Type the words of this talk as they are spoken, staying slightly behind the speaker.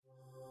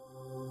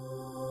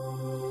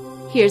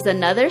Here's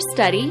another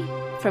study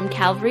from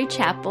Calvary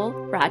Chapel,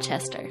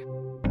 Rochester.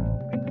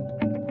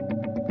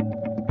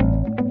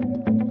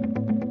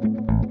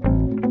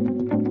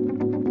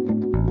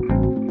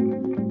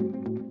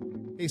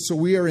 Okay, so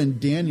we are in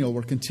Daniel.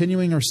 We're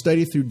continuing our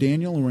study through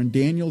Daniel, and we're in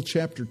Daniel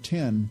chapter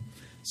 10.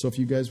 So if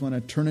you guys want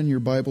to turn in your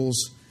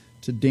Bibles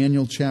to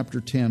Daniel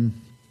chapter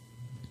 10.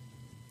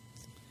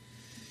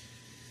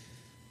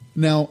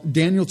 Now,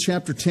 Daniel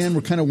chapter 10,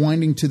 we're kind of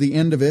winding to the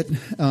end of it.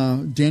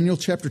 Daniel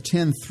chapter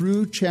 10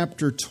 through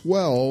chapter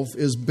 12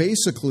 is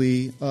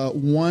basically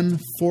the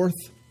fourth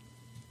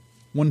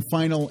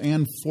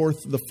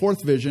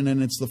vision,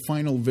 and it's the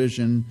final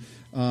vision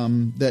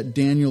that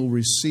Daniel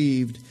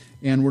received.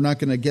 And we're not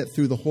going to get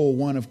through the whole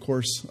one, of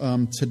course,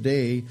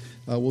 today.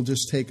 We'll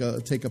just take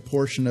a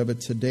portion of it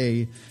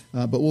today.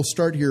 But we'll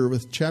start here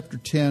with chapter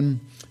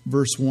 10,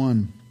 verse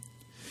 1.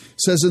 It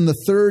says, "In the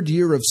third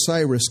year of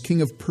Cyrus,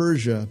 king of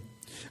Persia,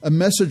 a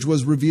message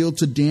was revealed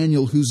to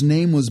Daniel, whose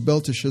name was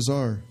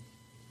Belteshazzar.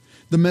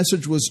 The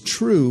message was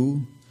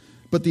true,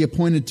 but the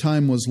appointed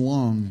time was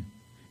long.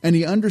 And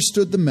he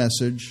understood the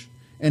message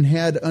and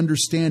had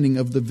understanding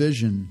of the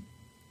vision.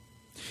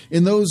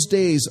 In those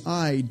days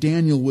I,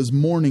 Daniel, was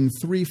mourning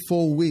 3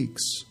 full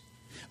weeks.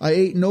 I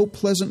ate no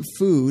pleasant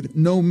food,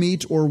 no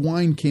meat or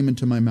wine came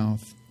into my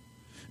mouth.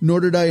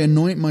 Nor did I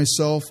anoint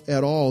myself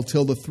at all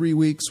till the 3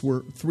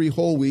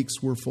 whole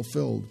weeks were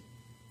fulfilled.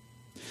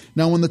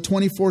 Now on the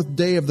 24th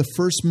day of the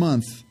first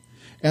month,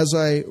 as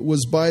I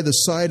was by the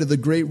side of the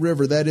great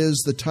river, that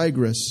is, the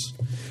Tigris,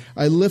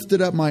 I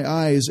lifted up my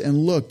eyes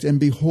and looked, and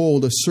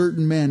behold, a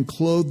certain man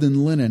clothed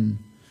in linen,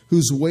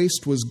 whose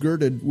waist was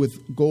girded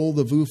with gold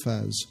of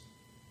Uphaz.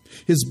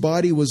 His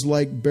body was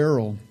like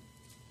beryl."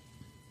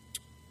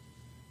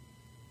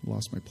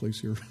 Lost my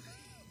place here.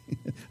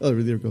 Oh,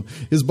 there we go.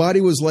 "His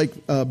body was like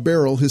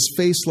beryl, his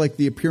face like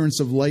the appearance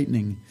of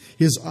lightning,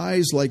 his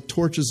eyes like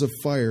torches of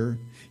fire,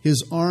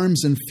 his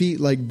arms and feet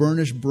like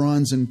burnished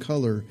bronze in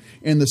color,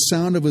 and the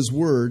sound of his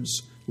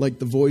words like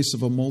the voice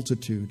of a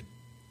multitude.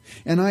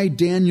 And I,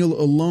 Daniel,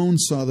 alone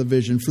saw the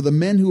vision, for the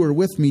men who were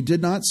with me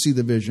did not see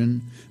the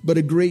vision, but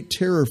a great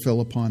terror fell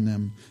upon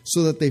them,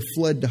 so that they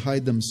fled to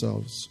hide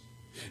themselves.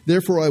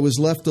 Therefore I was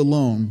left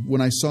alone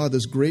when I saw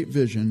this great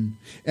vision,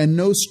 and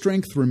no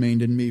strength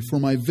remained in me, for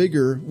my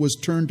vigor was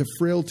turned to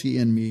frailty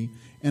in me,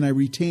 and I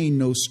retained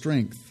no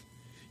strength.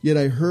 Yet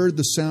I heard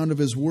the sound of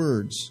his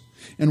words,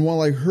 and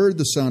while I heard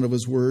the sound of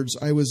his words,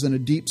 I was in a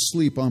deep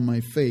sleep on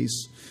my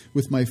face,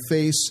 with my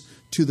face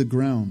to the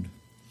ground."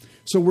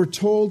 So we're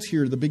told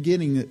here, the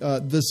beginning,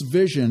 this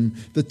vision,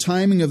 the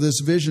timing of this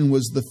vision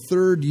was the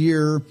third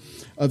year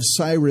of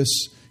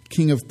Cyrus,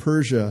 king of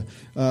Persia.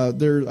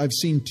 I've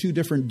seen 2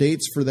 different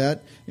dates for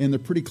that, and they're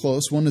pretty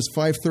close. One is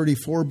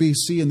 534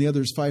 BC, and the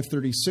other is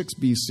 536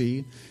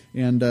 BC.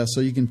 And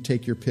so you can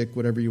take your pick,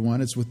 whatever you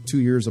want. It's with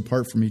 2 years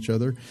apart from each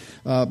other.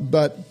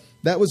 But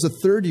that was the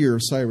third year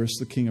of Cyrus,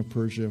 the king of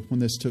Persia, when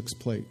this takes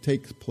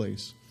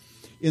place.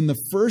 In the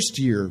first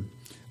year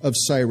of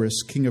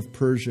Cyrus, king of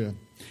Persia,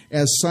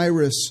 as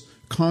Cyrus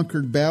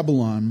conquered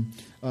Babylon,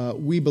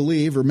 we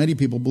believe, or many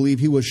people believe,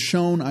 he was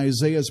shown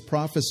Isaiah's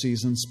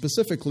prophecies, and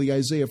specifically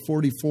Isaiah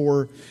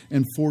 44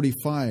 and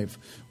 45,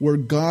 where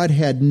God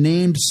had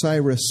named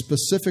Cyrus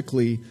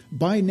specifically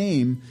by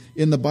name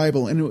in the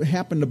Bible. And it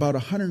happened about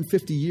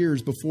 150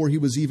 years before he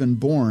was even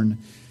born.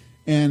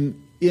 And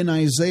in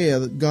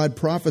Isaiah, God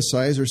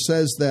prophesies or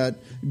says that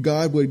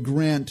God would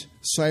grant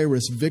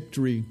Cyrus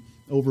victory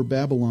over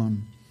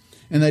Babylon,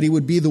 and that he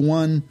would be the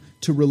one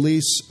to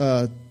release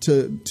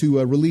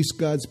release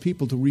God's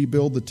people to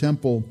rebuild the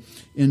temple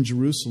in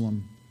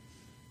Jerusalem.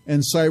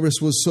 And Cyrus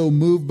was so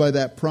moved by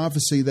that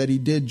prophecy that he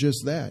did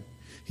just that.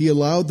 He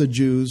allowed the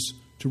Jews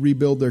to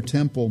rebuild their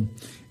temple,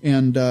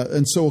 and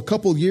so a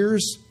couple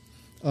years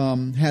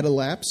had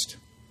elapsed.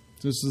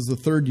 This is the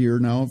third year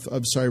now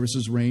of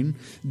Cyrus's reign.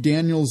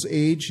 Daniel's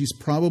age, he's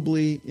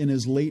probably in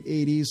his late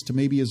 80s to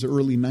maybe his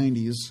early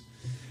 90s.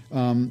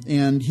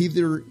 And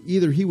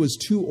either he was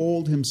too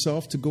old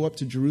himself to go up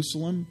to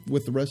Jerusalem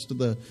with the rest of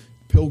the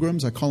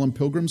pilgrims. I call them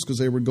pilgrims because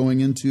they were going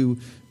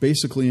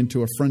basically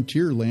into a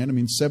frontier land. I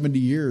mean, 70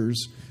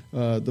 years,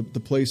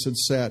 the place had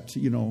sat,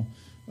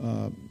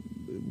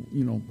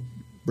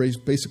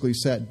 basically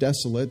sat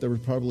desolate. There were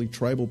probably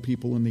tribal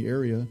people in the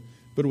area,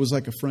 but it was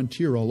like a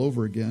frontier all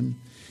over again.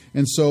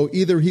 And so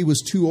either he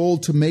was too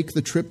old to make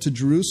the trip to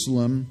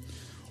Jerusalem,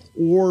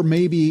 or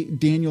maybe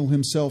Daniel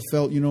himself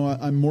felt,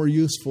 I'm more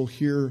useful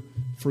here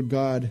for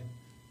God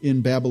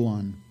in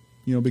Babylon,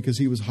 because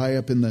he was high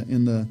up in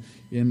the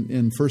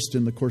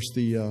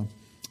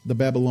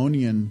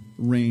Babylonian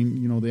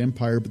reign, the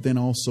empire, but then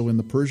also in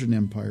the Persian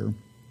Empire.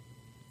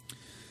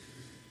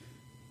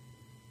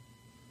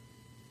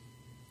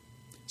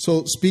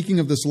 So speaking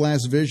of this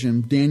last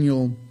vision,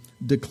 Daniel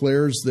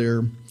declares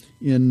there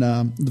in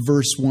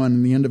verse 1,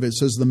 in the end of it,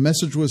 says, "The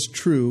message was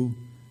true,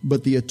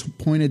 but the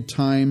appointed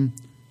time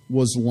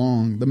was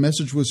long." The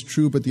message was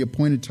true, but the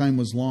appointed time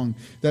was long.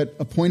 That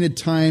appointed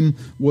time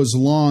was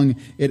long.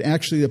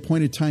 The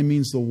appointed time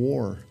means the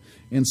war.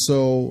 And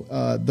so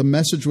the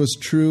message was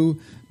true,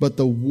 but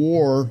the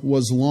war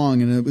was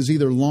long, and it was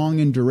either long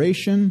in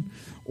duration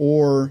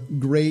or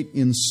great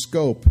in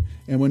scope.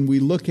 And when we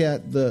look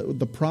at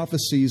the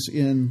prophecies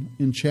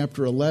in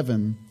chapter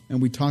 11,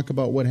 and we talk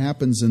about what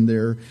happens in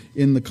there,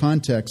 in the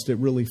context, it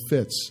really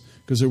fits,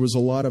 because there was a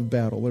lot of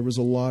battle, there was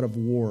a lot of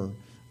war,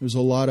 there's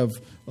a lot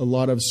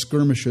of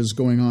skirmishes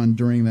going on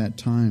during that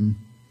time.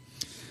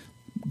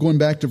 Going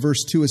back to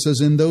verse 2, it says,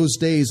 "In those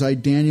days I,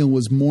 Daniel,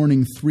 was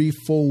mourning 3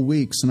 full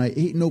weeks, and I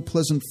ate no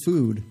pleasant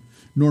food,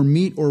 nor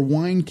meat or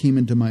wine came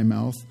into my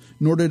mouth,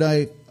 nor did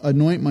I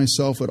anoint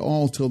myself at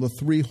all till the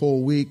 3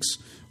 whole weeks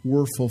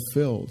were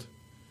fulfilled."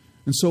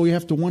 And so we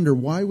have to wonder,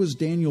 why was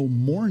Daniel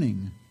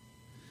mourning?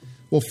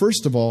 Well,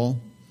 first of all,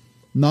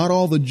 not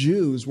all the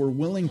Jews were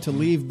willing to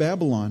leave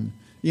Babylon.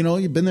 You know,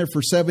 you've been there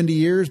for 70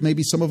 years.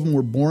 Maybe some of them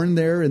were born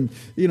there, and,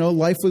 you know,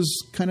 life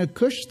was kind of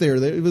cush there.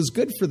 It was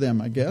good for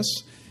them, I guess.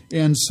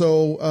 And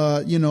so,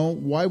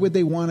 why would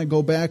they want to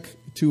go back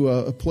to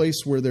a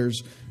place where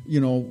there's,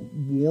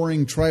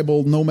 warring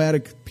tribal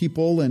nomadic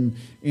people and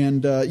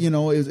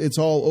it's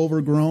all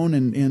overgrown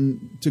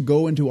and to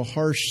go into a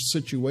harsh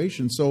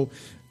situation? So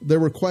there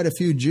were quite a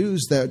few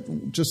Jews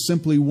that just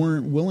simply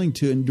weren't willing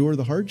to endure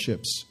the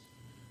hardships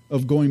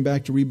of going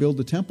back to rebuild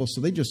the temple.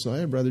 So they just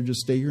said, I'd rather just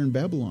stay here in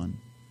Babylon.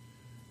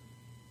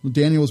 Well,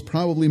 Daniel was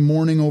probably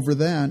mourning over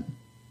that.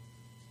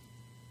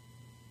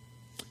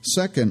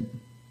 Second,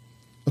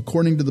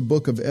 according to the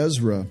book of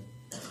Ezra,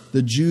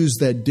 the Jews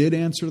that did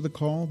answer the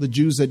call, the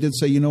Jews that did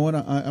say, you know what,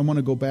 I want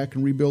to go back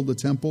and rebuild the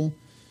temple,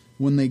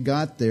 when they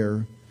got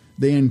there,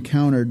 they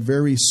encountered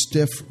very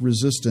stiff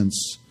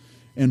resistance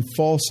and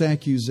false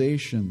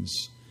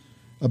accusations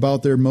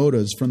about their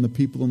motives from the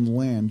people in the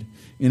land.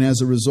 And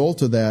as a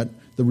result of that,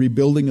 the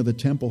rebuilding of the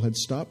temple had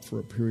stopped for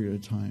a period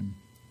of time.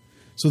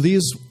 So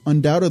these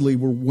undoubtedly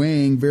were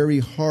weighing very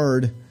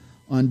hard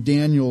on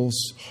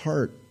Daniel's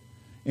heart.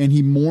 And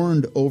he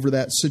mourned over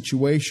that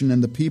situation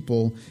and the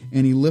people,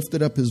 and he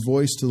lifted up his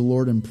voice to the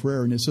Lord in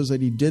prayer. And it says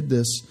that he did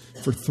this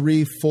for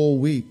 3 full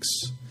weeks.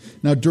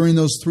 Now, during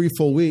those 3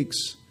 full weeks,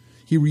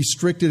 he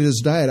restricted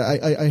his diet.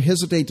 I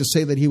hesitate to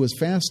say that he was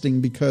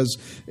fasting because,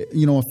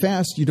 a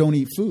fast, you don't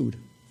eat food.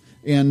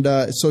 And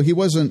so he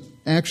wasn't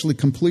actually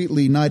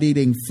completely not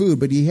eating food,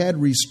 but he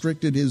had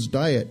restricted his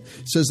diet.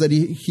 It says that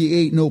he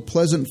ate no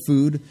pleasant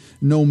food,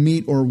 no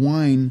meat or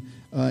wine,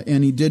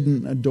 and he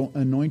didn't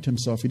anoint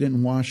himself. He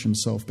didn't wash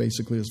himself,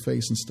 basically, his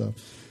face and stuff.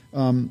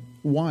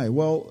 Why?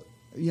 Well,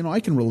 I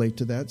can relate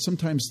to that.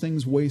 Sometimes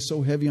things weigh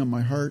so heavy on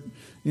my heart.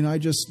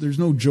 There's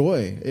no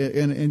joy.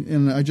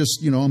 And I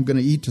just, I'm going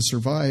to eat to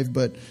survive,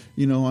 but,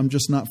 I'm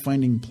just not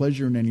finding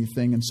pleasure in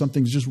anything. And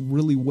something's just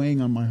really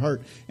weighing on my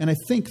heart. And I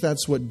think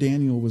that's what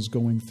Daniel was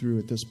going through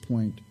at this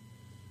point.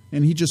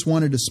 And he just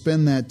wanted to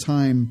spend that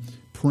time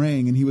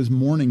praying, and he was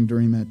mourning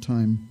during that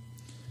time.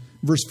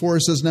 Verse 4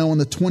 says, "Now on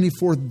the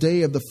 24th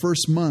day of the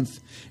first month,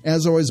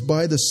 as I was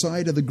by the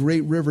side of the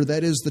great river,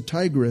 that is the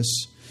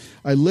Tigris,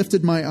 I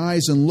lifted my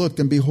eyes and looked,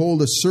 and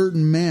behold, a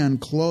certain man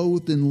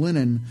clothed in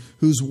linen,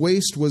 whose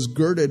waist was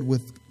girded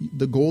with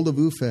the gold of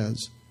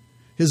Uphaz.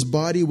 His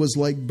body was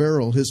like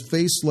beryl, his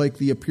face like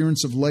the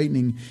appearance of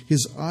lightning,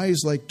 his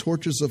eyes like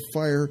torches of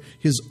fire,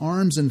 his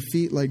arms and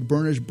feet like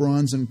burnished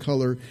bronze in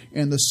color,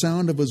 and the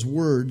sound of his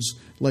words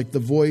like the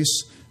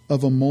voice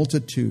of a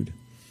multitude."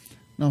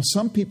 Now,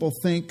 some people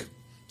think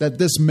that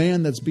this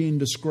man that's being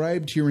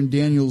described here in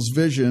Daniel's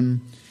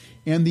vision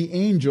and the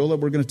angel that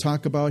we're going to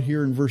talk about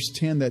here in verse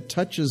 10 that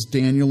touches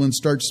Daniel and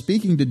starts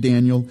speaking to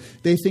Daniel,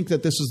 they think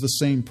that this is the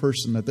same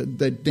person,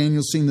 that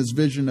Daniel's seen this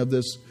vision of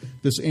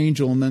this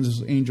angel, and then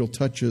this angel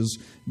touches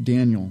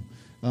Daniel.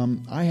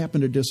 I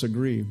happen to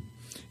disagree.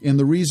 And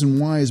the reason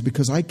why is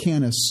because I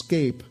can't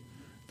escape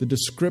the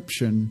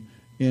description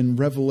in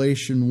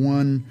Revelation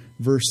 1,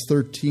 verse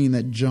 13,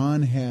 that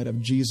John had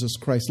of Jesus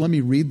Christ. Let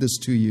me read this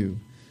to you.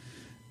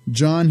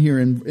 John here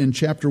in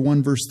chapter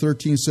 1, verse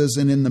 13 says,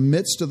 "And in the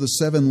midst of the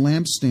 7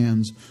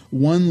 lampstands,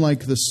 one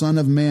like the Son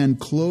of Man,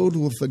 clothed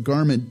with a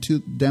garment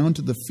down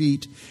to the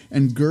feet,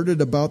 and girded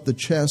about the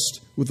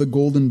chest with a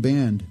golden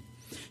band.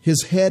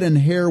 His head and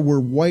hair were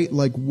white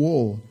like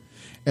wool,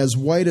 as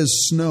white as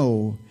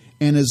snow,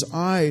 and his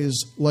eyes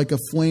like a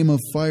flame of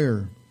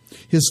fire.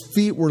 His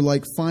feet were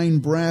like fine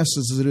brass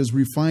as it is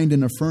refined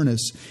in a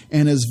furnace,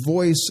 and his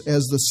voice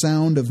as the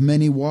sound of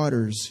many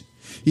waters.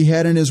 He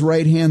had in his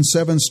right hand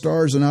 7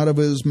 stars, and out of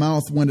his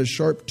mouth went a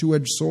sharp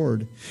 2-edged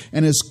sword.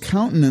 And his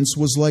countenance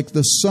was like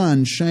the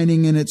sun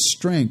shining in its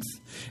strength.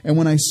 And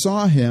when I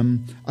saw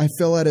him, I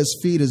fell at his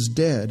feet as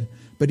dead.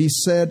 But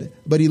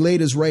he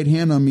laid his right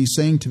hand on me,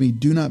 saying to me,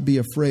 'Do not be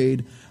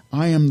afraid.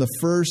 I am the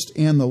first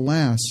and the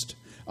last.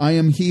 I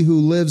am he who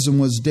lives and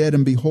was dead,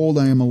 and behold,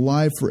 I am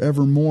alive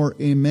forevermore.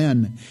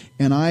 Amen.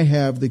 And I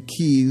have the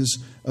keys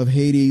of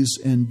Hades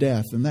and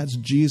death.'" And that's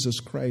Jesus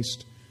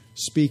Christ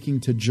speaking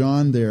to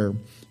John there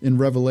in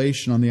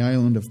Revelation on the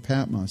island of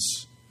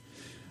Patmos.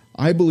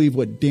 I believe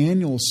what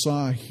Daniel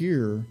saw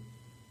here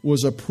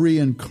was a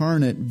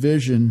pre-incarnate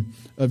vision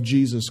of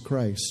Jesus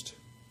Christ.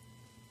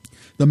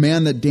 The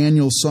man that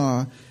Daniel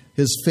saw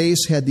His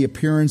face had the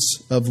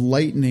appearance of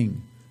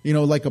lightning,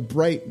 like a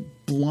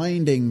bright,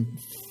 blinding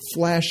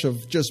flash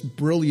of just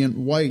brilliant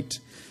white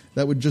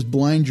that would just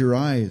blind your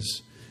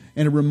eyes.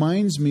 And it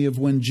reminds me of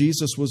when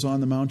Jesus was on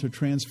the Mount of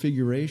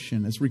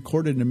Transfiguration. It's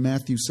recorded in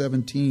Matthew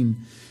 17,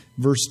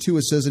 verse 2.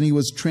 It says, "And he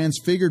was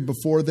transfigured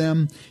before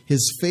them.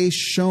 His face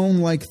shone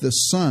like the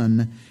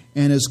sun,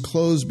 and his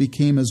clothes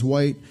became as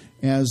white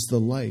as the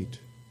light."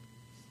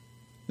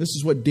 This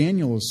is what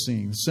Daniel is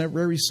seeing. It's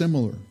very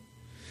similar.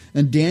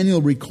 And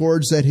Daniel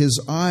records that his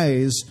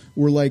eyes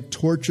were like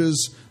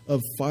torches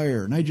of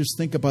fire. And I just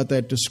think about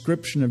that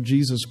description of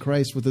Jesus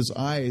Christ with his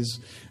eyes,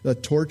 the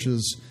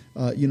torches,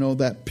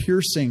 that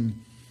piercing,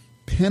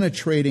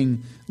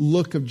 penetrating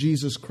look of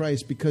Jesus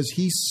Christ, because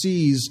he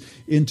sees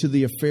into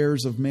the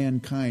affairs of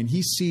mankind.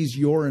 He sees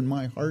your and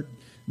my heart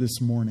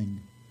this morning.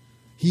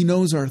 He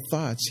knows our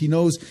thoughts. He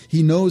knows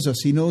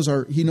us. He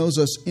knows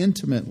us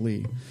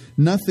intimately.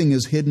 Nothing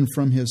is hidden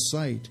from his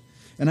sight.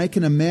 And I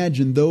can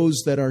imagine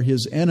those that are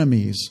his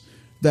enemies,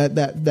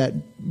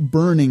 that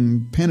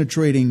burning,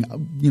 penetrating,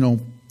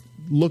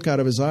 look out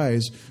of his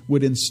eyes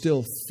would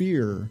instill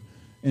fear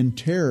and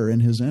terror in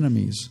his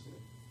enemies.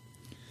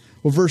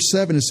 Well, verse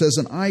 7, it says,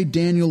 "And I,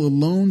 Daniel,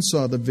 alone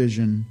saw the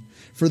vision,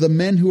 for the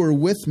men who were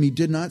with me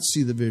did not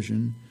see the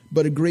vision,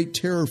 but a great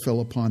terror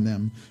fell upon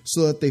them,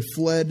 so that they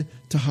fled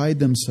to hide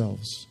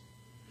themselves."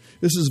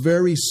 This is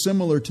very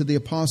similar to the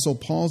Apostle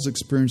Paul's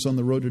experience on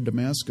the road to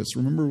Damascus.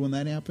 Remember when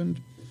that happened?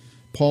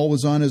 Paul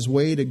was on his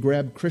way to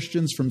grab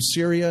Christians from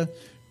Syria,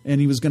 and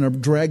he was going to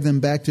drag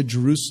them back to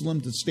Jerusalem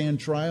to stand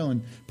trial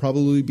and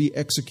probably be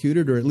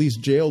executed, or at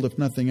least jailed, if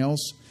nothing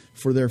else,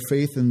 for their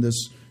faith in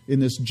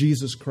this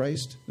Jesus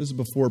Christ. This is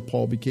before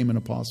Paul became an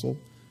apostle.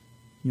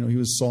 He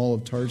was Saul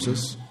of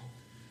Tarsus.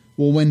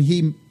 Well,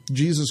 when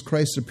Jesus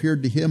Christ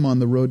appeared to him on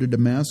the road to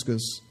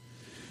Damascus,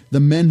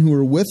 the men who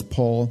were with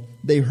Paul,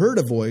 they heard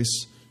a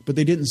voice, but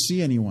they didn't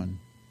see anyone.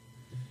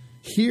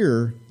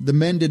 Here, the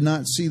men did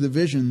not see the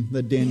vision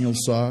that Daniel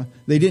saw.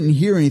 They didn't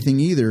hear anything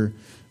either.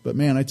 But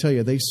man, I tell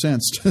you, they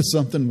sensed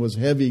something was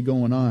heavy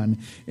going on,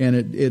 and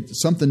it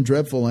something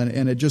dreadful,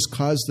 and it just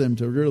caused them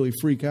to really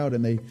freak out,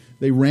 and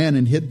they ran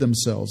and hid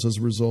themselves as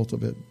a result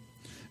of it.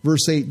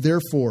 Verse 8,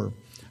 "Therefore,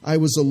 I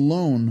was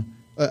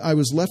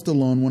left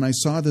alone when I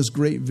saw this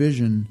great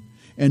vision,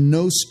 and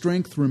no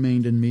strength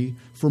remained in me,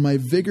 for my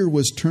vigor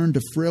was turned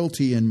to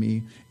frailty in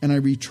me, and I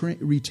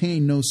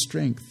retained no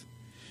strength.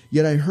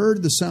 Yet I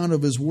heard the sound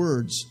of his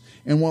words,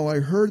 and while I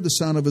heard the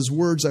sound of his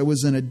words, I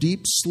was in a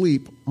deep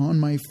sleep on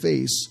my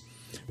face,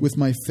 with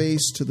my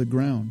face to the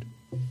ground."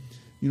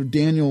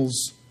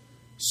 Daniel's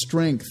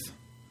strength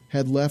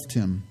had left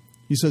him.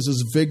 He says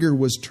his vigor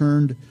was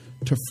turned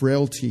to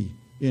frailty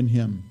in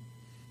him.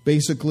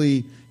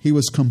 Basically, he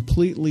was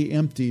completely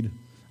emptied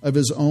of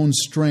his own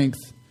strength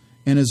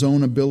and his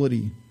own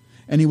ability.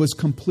 And he was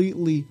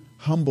completely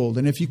humbled.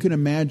 And if you can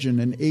imagine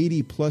an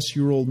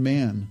 80-plus-year-old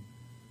man,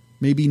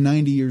 maybe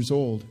 90 years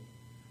old,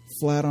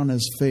 flat on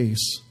his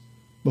face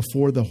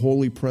before the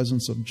holy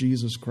presence of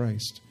Jesus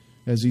Christ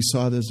as he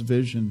saw this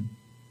vision.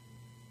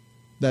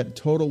 That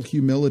total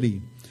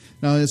humility.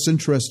 Now, it's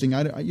interesting.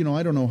 I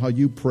don't know how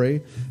you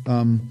pray.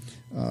 When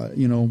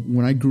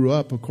I grew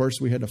up, of course,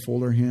 we had to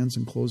fold our hands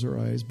and close our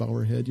eyes, bow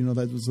our head.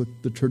 That was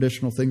the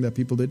traditional thing that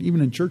people did.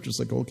 Even in church, it's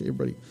like, okay,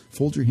 everybody,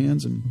 fold your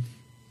hands. And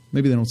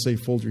maybe they don't say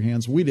fold your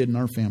hands. We did in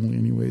our family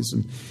anyways.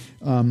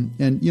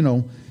 And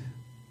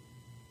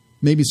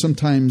maybe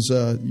sometimes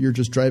you're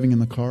just driving in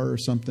the car or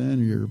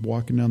something, or you're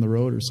walking down the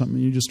road or something,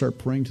 and you just start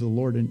praying to the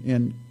Lord.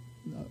 And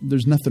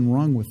there's nothing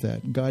wrong with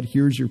that. God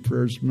hears your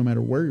prayers no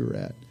matter where you're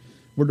at.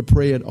 We're to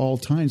pray at all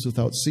times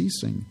without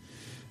ceasing.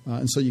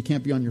 And so you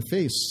can't be on your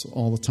face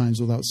all the times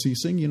without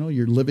ceasing.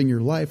 You're living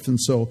your life.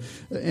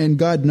 And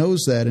God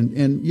knows that.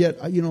 And yet,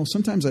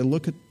 sometimes I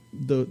look at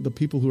the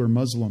people who are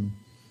Muslim,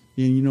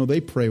 and,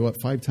 they pray,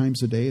 5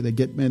 times a day? They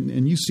get,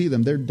 and you see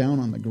them, they're down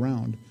on the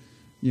ground,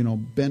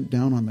 bent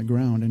down on the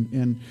ground.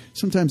 And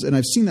sometimes, and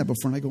I've seen that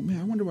before, and I go,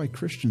 man, I wonder why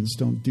Christians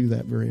don't do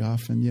that very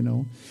often,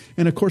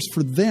 And of course,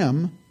 for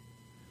them,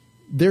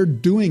 they're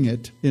doing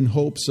it in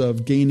hopes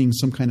of gaining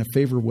some kind of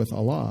favor with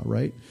Allah,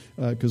 right?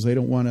 Because they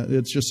don't want to,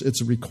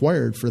 it's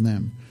required for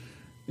them.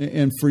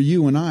 And for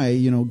you and I,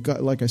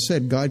 God, like I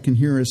said, God can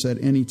hear us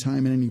at any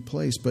time and any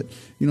place. But,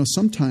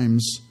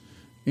 sometimes,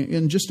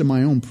 and just in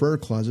my own prayer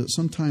closet,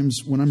 sometimes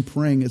when I'm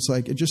praying, it's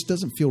like, it just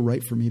doesn't feel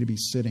right for me to be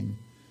sitting.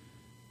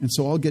 And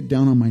so I'll get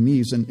down on my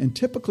knees. And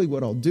typically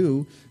what I'll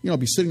do, I'll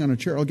be sitting on a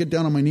chair. I'll get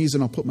down on my knees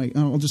and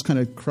I'll just kind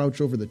of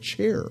crouch over the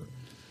chair.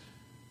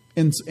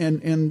 And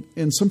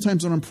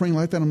sometimes when I'm praying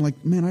like that, I'm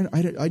like, man,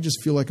 I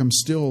just feel like I'm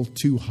still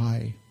too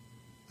high.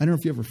 I don't know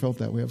if you ever felt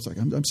that way. I was like,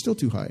 I'm still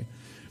too high.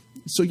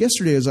 So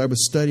yesterday, as I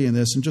was studying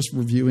this and just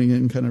reviewing it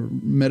and kind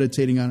of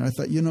meditating on it, I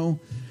thought,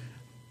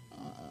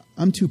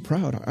 I'm too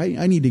proud.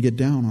 I need to get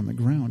down on the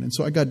ground. And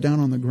so I got down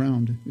on the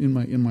ground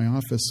in my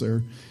office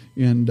there,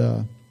 and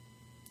I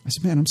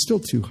said, man, I'm still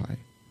too high.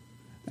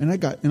 And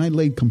I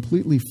laid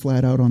completely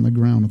flat out on the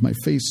ground with my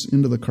face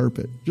into the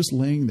carpet, just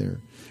laying there.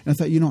 And I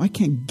thought, I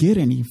can't get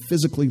any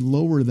physically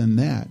lower than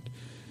that.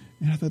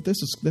 And I thought,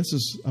 this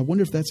is. I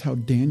wonder if that's how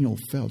Daniel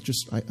felt.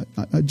 I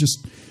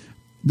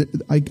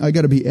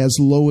got to be as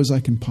low as I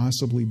can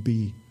possibly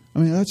be. I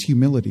mean, that's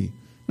humility.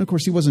 And of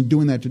course, he wasn't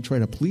doing that to try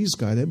to please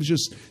God. That was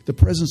just the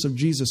presence of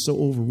Jesus so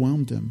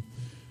overwhelmed him.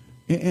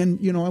 And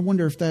I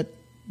wonder if that,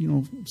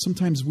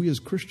 sometimes we as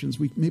Christians,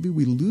 maybe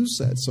we lose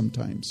that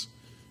sometimes.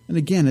 And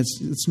again,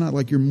 it's not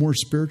like you're more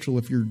spiritual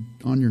if you're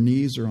on your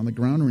knees or on the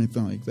ground or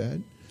anything like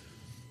that.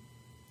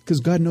 Because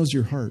God knows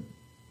your heart.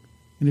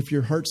 And if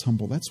your heart's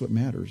humble, that's what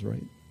matters,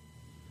 right?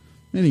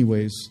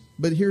 Anyways,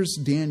 but here's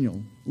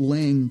Daniel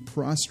laying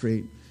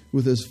prostrate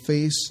with his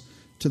face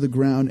to the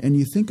ground. And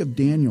you think of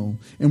Daniel,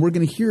 and we're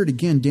going to hear it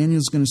again.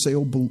 Daniel's going to say,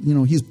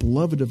 he's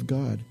beloved of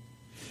God.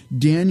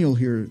 Daniel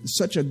here,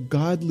 such a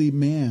godly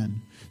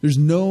man. There's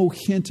no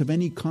hint of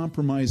any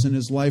compromise in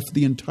his life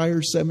the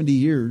entire 70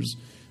 years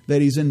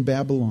that he's in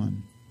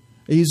Babylon.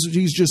 He's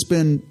just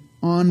been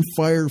on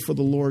fire for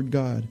the Lord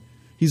God.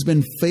 He's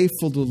been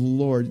faithful to the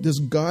Lord. This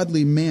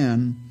godly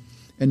man,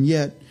 and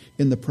yet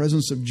in the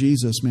presence of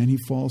Jesus, man, he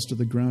falls to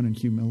the ground in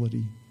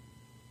humility.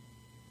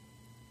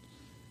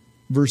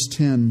 Verse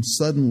 10,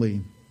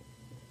 suddenly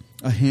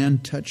a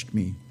hand touched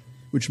me,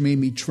 which made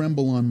me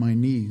tremble on my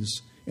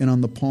knees and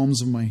on the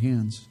palms of my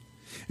hands.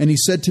 And he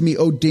said to me,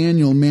 O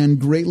Daniel, man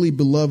greatly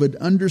beloved,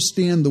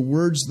 understand the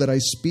words that I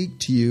speak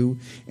to you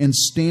and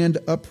stand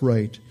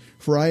upright,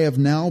 for I have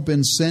now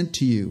been sent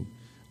to you.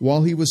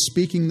 While he was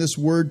speaking this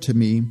word to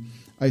me,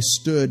 I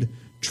stood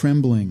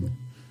trembling.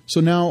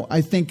 So now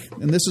I think,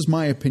 and this is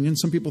my opinion,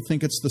 some people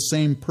think it's the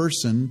same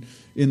person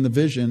in the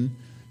vision.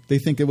 They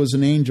think it was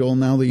an angel,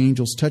 and now the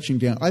angel's touching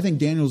Daniel. I think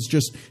Daniel's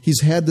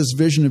he's had this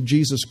vision of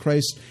Jesus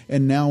Christ,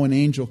 and now an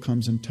angel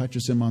comes and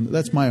touches him on.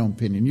 That's my own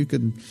opinion. You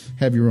can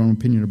have your own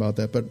opinion about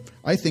that. But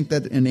I think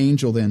that an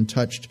angel then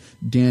touched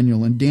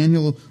Daniel, and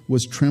Daniel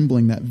was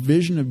trembling. That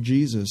vision of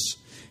Jesus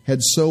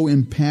had so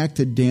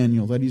impacted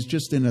Daniel that he's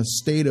just in a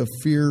state of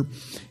fear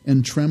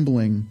and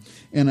trembling.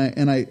 And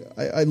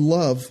I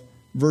love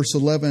verse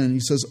 11, and he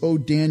says, O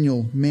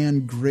Daniel,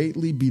 man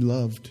greatly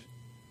beloved.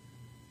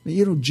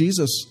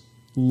 Jesus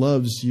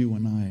loves you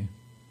and I.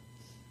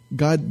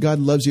 God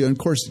loves you. And of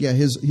course,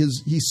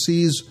 he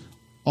sees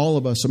all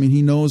of us. I mean,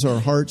 he knows our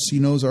hearts, he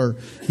knows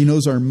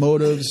our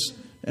motives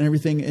and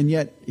everything, and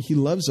yet he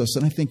loves us.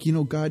 And I think,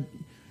 God,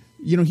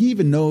 he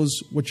even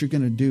knows what you're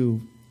going to do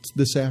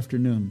this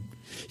afternoon.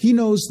 He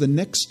knows the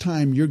next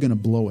time you're going to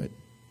blow it.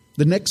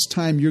 The next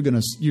time you're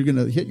going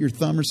to hit your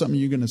thumb or something,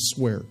 you're going to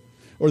swear.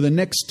 Or the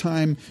next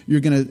time you're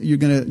gonna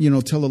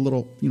tell a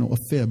little a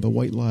fib, a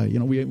white lie.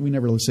 We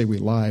never say we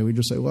lie. We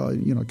just say, well,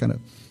 kind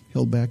of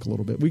held back a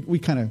little bit. We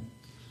kind of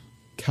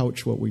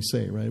couch what we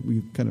say, right?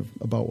 We kind of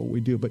about what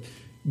we do. But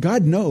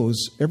God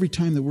knows every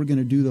time that we're going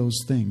to do those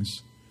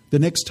things. The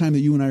next time that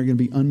you and I are going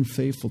to be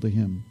unfaithful to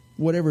Him,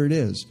 whatever it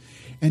is,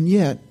 and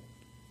yet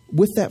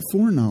with that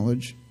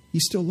foreknowledge,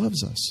 He still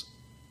loves us.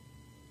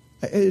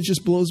 It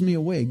just blows me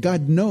away.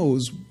 God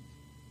knows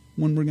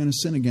when we're going to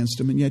sin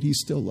against Him, and yet He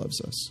still loves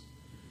us.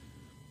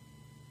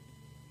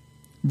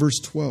 Verse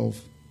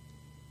 12.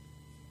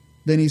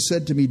 Then he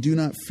said to me, do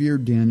not fear,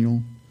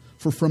 Daniel,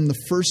 for from the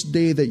first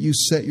day that you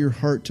set your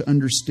heart to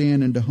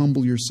understand and to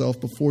humble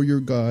yourself before your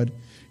God,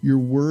 your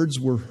words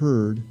were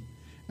heard,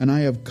 and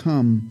I have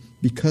come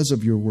because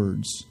of your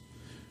words.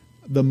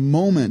 The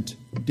moment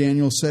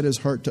Daniel set his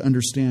heart to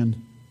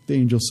understand, the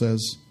angel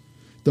says,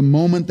 the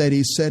moment that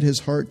he set his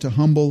heart to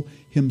humble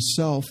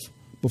himself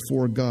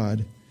before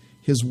God,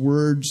 his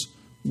words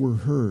were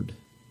heard.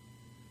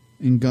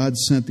 And God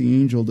sent the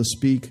angel to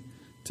speak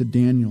to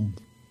Daniel.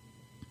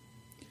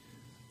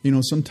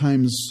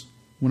 Sometimes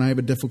when I have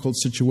a difficult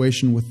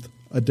situation with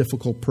a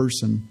difficult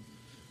person,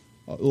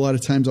 a lot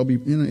of times I'll be,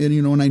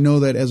 and I know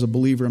that as a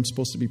believer I'm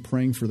supposed to be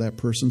praying for that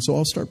person, so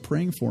I'll start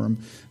praying for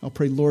him. I'll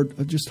pray, Lord,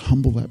 just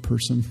humble that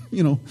person,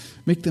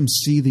 make them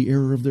see the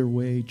error of their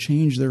way,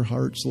 change their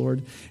hearts,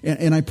 Lord.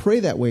 And I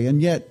pray that way,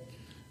 and yet,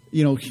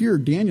 here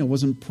Daniel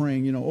wasn't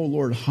praying, oh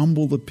Lord,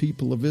 humble the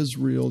people of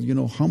Israel,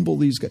 humble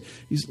these guys.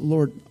 He's,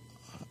 Lord,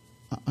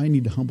 I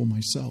need to humble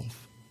myself.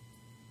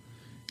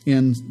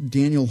 And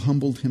Daniel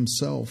humbled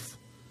himself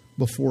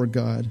before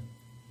God.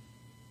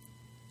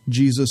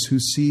 Jesus, who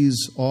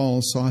sees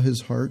all, saw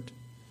his heart.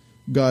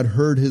 God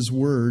heard his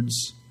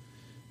words,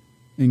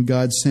 and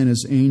God sent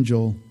his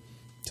angel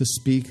to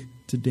speak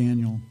to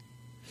Daniel.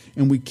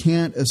 And we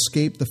can't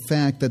escape the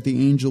fact that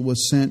the angel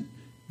was sent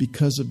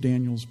because of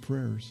Daniel's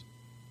prayers.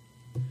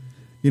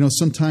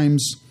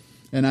 Sometimes,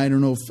 and I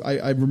don't know if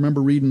I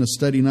remember reading a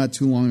study not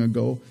too long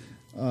ago,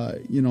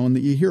 and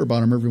you hear about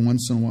them every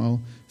once in a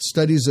while.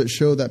 Studies that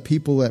show that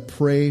people that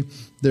pray,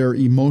 they're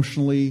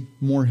emotionally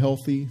more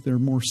healthy, they're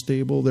more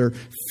stable, they're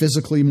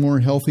physically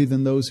more healthy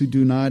than those who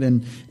do not.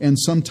 And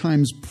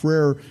sometimes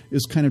prayer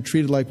is kind of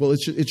treated like, well,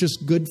 it's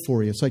just good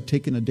for you. It's like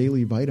taking a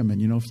daily vitamin.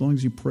 As long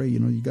as you pray, you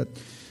got.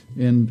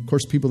 And of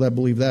course, people that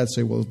believe that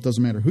say, well, it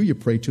doesn't matter who you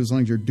pray to, as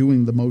long as you're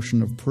doing the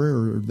motion of prayer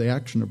or the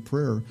action of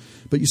prayer.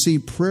 But you see,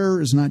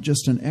 prayer is not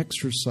just an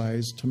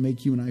exercise to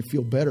make you and I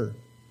feel better.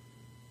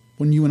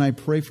 When you and I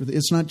pray for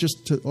it's not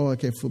just to, I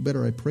feel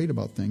better, I prayed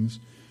about things.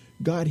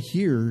 God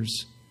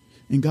hears,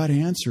 And God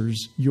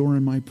answers your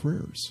and my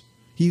prayers.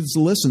 He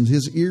listens.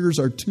 His ears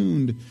are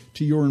tuned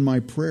to your and my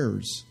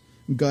prayers.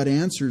 God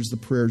answers the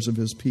prayers of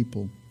his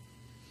people.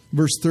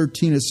 Verse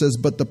 13, it says,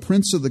 "But the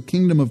prince of the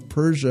kingdom of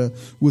Persia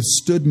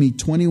withstood me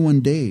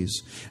 21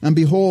 days. And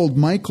behold,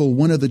 Michael,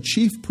 one of the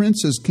chief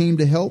princes, came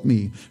to help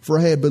me, for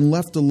I had been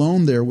left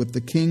alone there with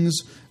the kings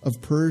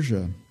of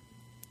Persia."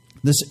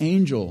 This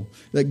angel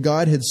that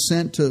God had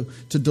sent to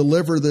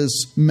deliver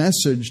this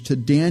message to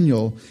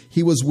Daniel,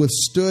 he was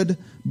withstood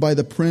by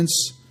the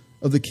prince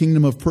of the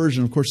kingdom of Persia.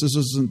 And of course, this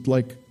isn't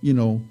like,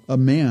 a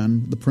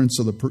man, the prince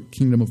of the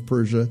kingdom of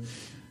Persia.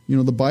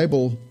 The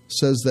Bible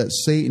says that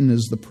Satan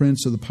is the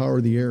prince of the power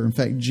of the air. In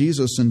fact,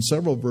 Jesus in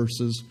several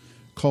verses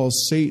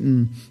calls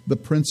Satan the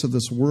prince of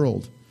this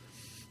world.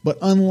 But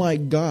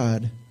unlike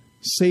God,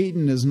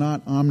 Satan is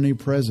not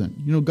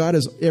omnipresent. God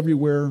is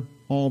everywhere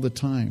all the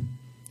time.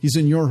 He's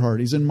in your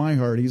heart. He's in my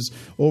heart. He's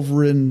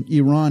over in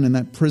Iran in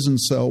that prison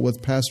cell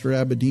with Pastor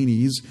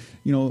Abedini.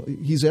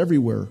 He's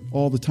everywhere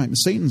all the time.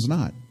 Satan's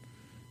not.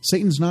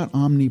 Satan's not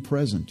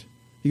omnipresent.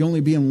 He can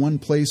only be in one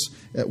place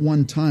at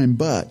one time,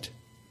 but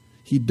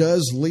he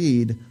does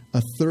lead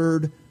a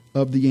third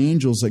of the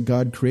angels that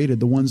God created,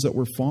 the ones that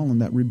were fallen,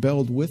 that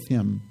rebelled with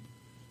him.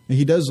 And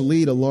he does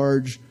lead a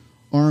large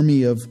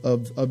army of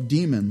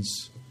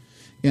demons.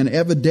 And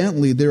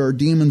evidently there are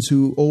demons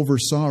who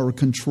oversaw or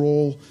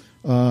control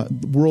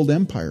world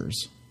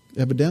empires,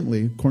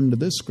 evidently, according to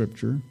this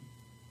scripture.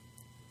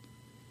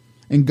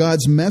 And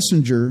God's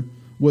messenger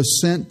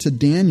was sent to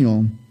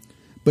Daniel,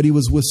 but he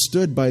was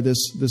withstood by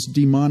this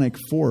demonic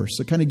force.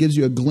 It kind of gives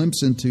you a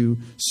glimpse into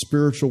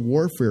spiritual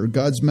warfare.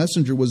 God's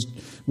messenger was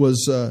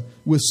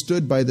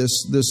withstood by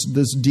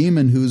this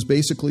demon who is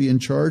basically in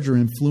charge or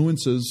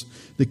influences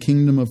the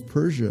kingdom of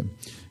Persia.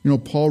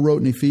 Paul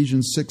wrote in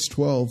Ephesians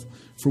 6:12,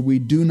 "For we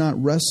do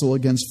not wrestle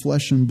against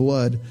flesh and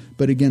blood,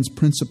 but against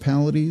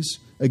principalities,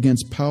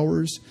 against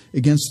powers,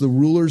 against the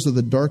rulers of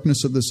the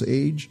darkness of this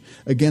age,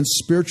 against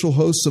spiritual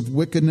hosts of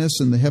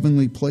wickedness in the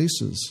heavenly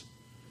places."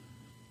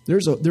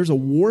 There's a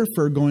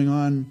warfare going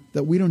on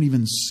that we don't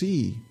even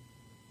see.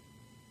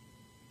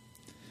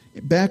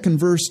 Back in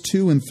verse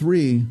 2 and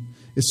 3,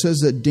 it says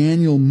that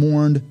Daniel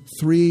mourned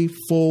 3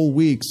 full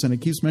weeks. And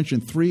it keeps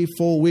mentioning 3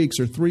 full weeks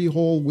or 3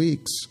 whole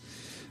weeks.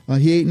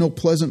 He ate no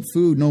pleasant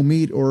food, no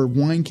meat or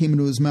wine came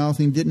into his mouth.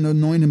 And he didn't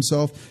anoint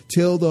himself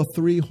till the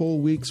 3 whole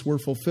weeks were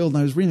fulfilled.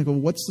 And I was reading, I go,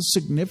 what's the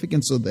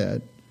significance of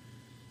that?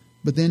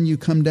 But then you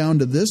come down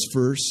to this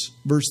verse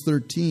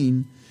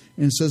 13,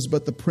 and it says,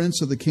 "But the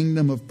prince of the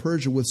kingdom of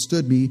Persia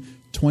withstood me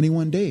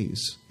 21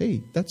 days.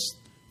 Hey, that's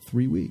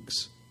 3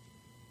 weeks.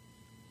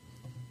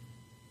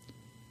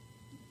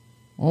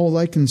 All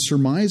I can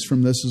surmise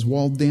from this is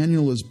while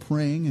Daniel is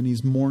praying and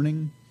he's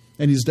mourning,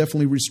 and he's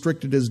definitely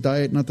restricted his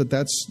diet, not that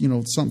that's,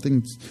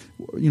 something,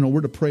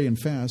 we're to pray and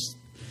fast.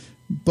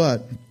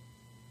 But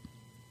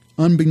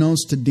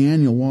unbeknownst to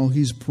Daniel, while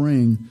he's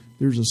praying,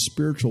 there's a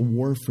spiritual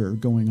warfare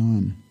going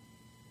on.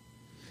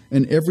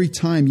 And every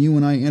time you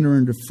and I enter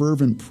into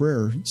fervent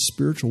prayer,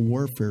 spiritual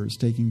warfare is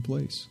taking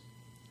place.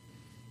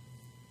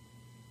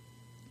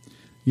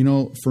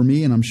 For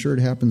me, and I'm sure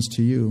it happens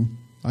to you,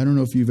 I don't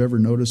know if you've ever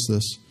noticed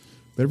this,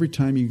 but every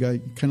time you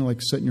kind of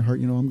like set in your heart,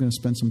 I'm going to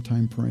spend some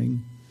time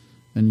praying,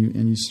 and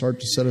you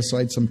start to set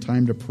aside some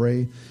time to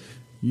pray,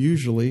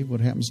 usually what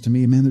happens to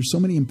me, there's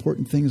so many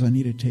important things I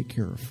need to take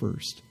care of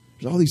first.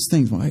 There's all these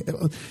things.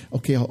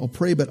 I'll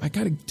pray, but I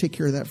got to take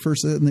care of that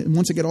first. And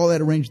once I get all that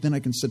arranged, then I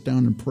can sit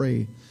down and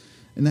pray.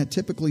 And that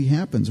typically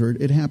happens, or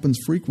it happens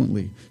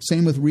frequently.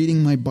 Same with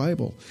reading my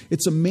Bible.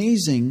 It's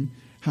amazing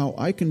how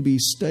I can be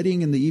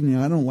studying in the evening.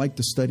 I don't like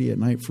to study at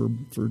night for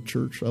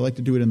church. I like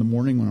to do it in the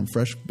morning when I'm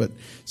fresh, but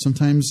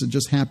sometimes it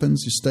just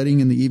happens. You're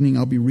studying in the evening,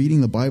 I'll be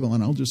reading the Bible,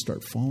 and I'll just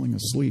start falling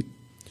asleep.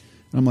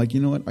 And I'm like, you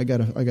know what? I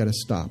gotta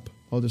stop.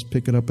 I'll just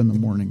pick it up in the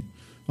morning.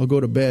 I'll go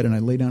to bed, and I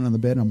lay down on the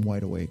bed, and I'm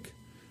wide awake.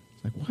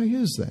 It's like, why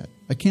is that?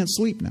 I can't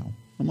sleep now.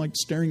 I'm like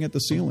staring at the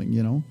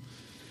ceiling,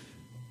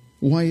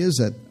 Why is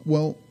that?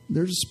 Well,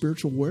 there's a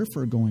spiritual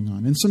warfare going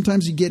on. And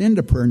sometimes you get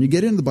into prayer and you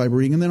get into the Bible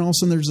reading, and then all of a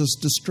sudden there's this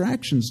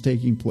distractions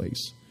taking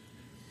place.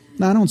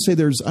 Now, I don't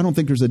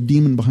think there's a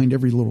demon behind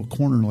every little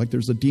corner, like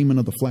there's a demon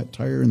of the flat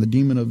tire and the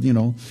demon of,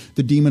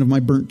 the demon of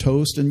my burnt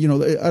toast. And,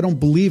 I don't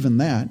believe in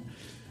that.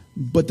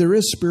 But there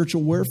is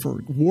spiritual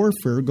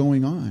warfare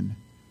going on.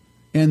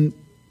 And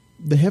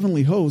the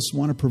heavenly hosts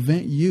want to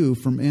prevent you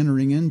from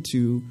entering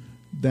into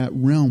that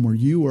realm where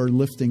you are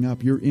lifting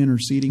up, you're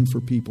interceding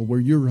for people, where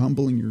you're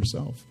humbling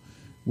yourself,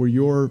 where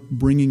you're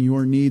bringing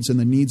your needs and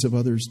the needs of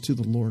others to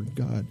the Lord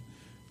God.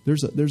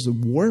 There's a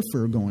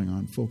warfare going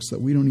on, folks,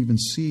 that we don't even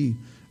see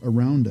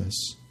around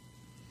us.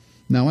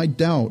 Now, I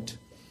doubt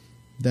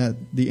that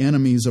the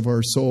enemies of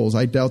our souls,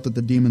 I doubt that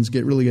the demons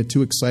get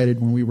too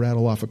excited when we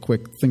rattle off a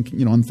quick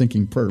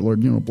unthinking prayer.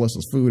 Lord, bless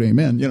us food,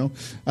 amen.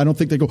 I don't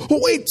think they go, oh,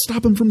 wait,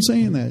 stop him from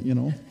saying that,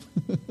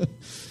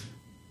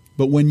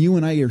 But when you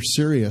and I are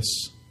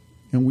serious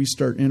and we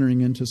start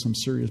entering into some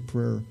serious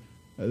prayer,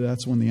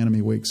 that's when the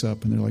enemy wakes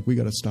up and they're like, we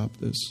got to stop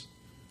this.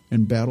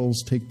 And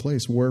battles take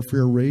place.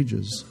 Warfare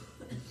rages.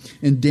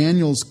 In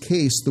Daniel's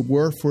case, the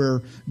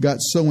warfare got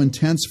so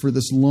intense for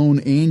this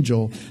lone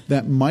angel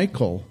that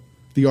Michael,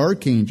 the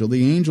archangel,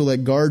 the angel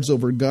that guards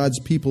over God's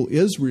people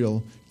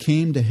Israel,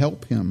 came to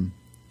help him.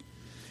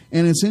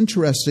 And it's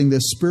interesting,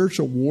 this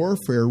spiritual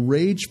warfare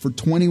raged for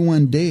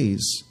 21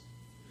 days.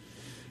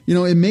 You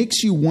know, it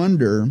makes you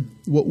wonder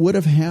what would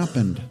have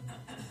happened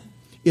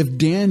if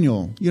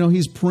Daniel,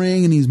 he's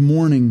praying and he's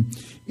mourning,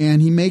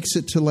 and he makes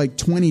it to like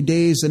 20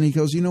 days, and he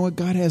goes, you know what,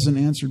 God hasn't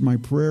answered my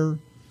prayer.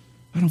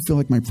 I don't feel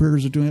like my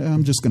prayers are doing it.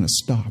 I'm just going to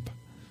stop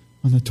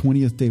on the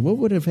 20th day. What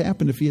would have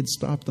happened if he had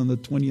stopped on the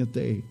 20th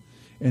day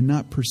and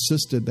not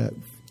persisted that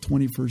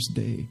 21st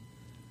day?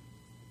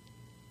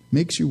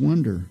 Makes you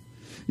wonder.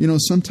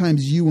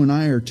 Sometimes you and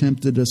I are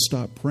tempted to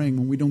stop praying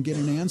when we don't get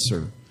an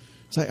answer.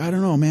 It's like, I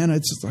don't know, man. I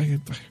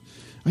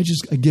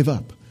give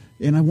up.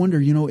 And I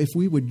wonder, if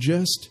we would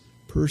just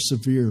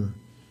persevere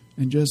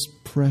and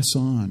just press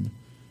on,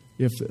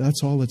 if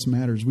that's all that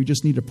matters. We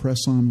just need to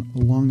press on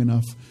long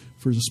enough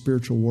for the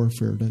spiritual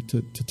warfare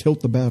to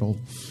tilt the battle,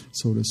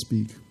 so to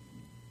speak.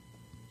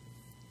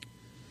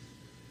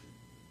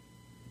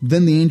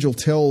 Then the angel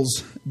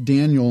tells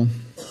Daniel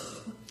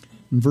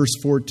in verse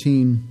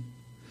 14,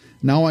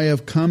 now I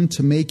have come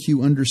to make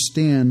you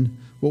understand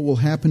what will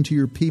happen to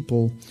your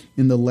people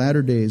in the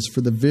latter days,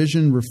 for the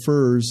vision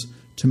refers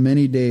to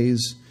many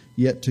days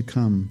yet to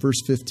come.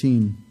 Verse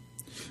 15,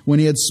 when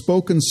he had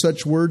spoken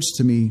such words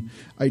to me,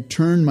 I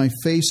turned my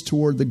face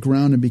toward the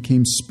ground and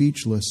became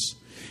speechless.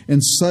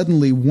 And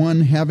suddenly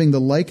one having the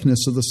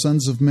likeness of the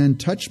sons of men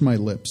touched my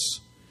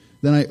lips.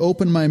 Then I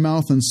opened my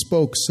mouth and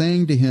spoke,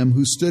 saying to him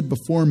who stood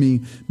before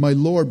me, my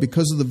Lord,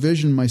 because of the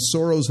vision my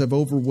sorrows have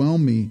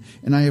overwhelmed me,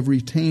 and I have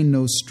retained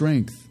no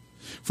strength.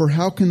 For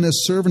how can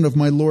this servant of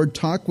my Lord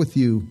talk with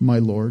you, my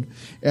Lord?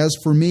 As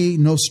for me,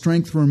 no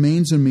strength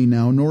remains in me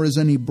now, nor is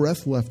any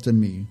breath left in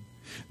me.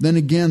 Then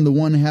again, the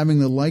one having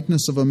the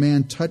likeness of a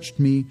man touched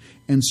me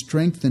and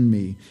strengthened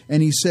me.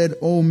 And he said,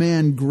 O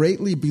man,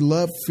 greatly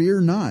beloved, fear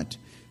not.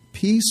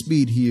 Peace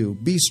be to you.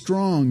 Be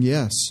strong,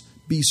 yes,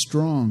 be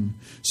strong.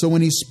 So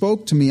when he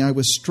spoke to me, I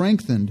was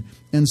strengthened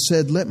and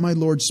said, let my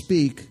Lord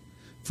speak,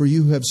 for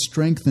you have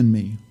strengthened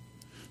me.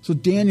 So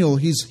Daniel,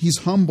 he's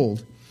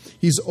humbled.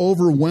 He's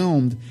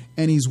overwhelmed,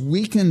 and he's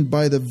weakened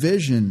by the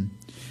vision.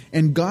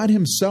 And God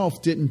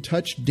himself didn't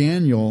touch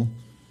Daniel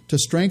to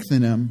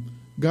strengthen him.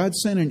 God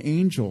sent an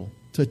angel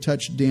to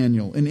touch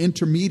Daniel, an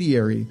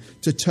intermediary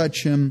to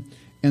touch him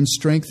and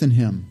strengthen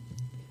him.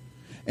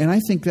 And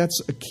I think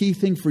that's a key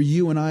thing for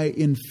you and I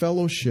in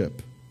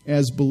fellowship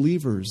as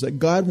believers, that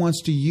God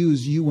wants to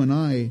use you and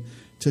I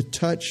to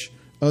touch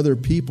other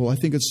people. I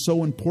think it's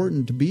so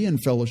important to be in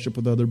fellowship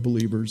with other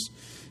believers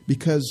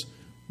because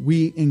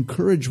we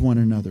encourage one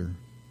another.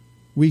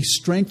 We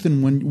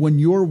strengthen. When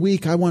you're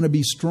weak, I want to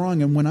be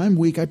strong. And when I'm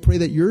weak, I pray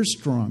that you're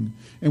strong.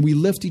 And we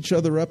lift each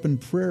other up in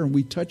prayer and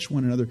we touch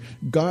one another.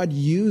 God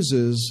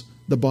uses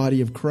the body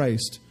of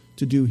Christ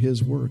to do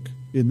his work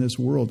in this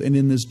world and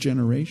in this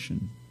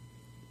generation.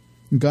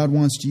 And God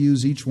wants to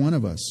use each one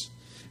of us.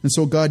 And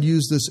so God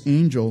used this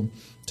angel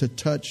to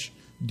touch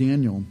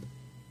Daniel.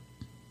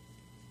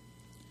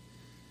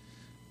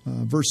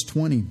 Verse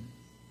 20.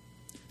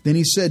 Then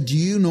he said, do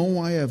you know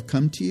why I have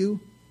come to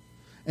you?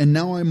 And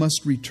now I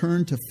must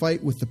return to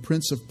fight with the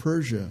prince of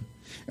Persia.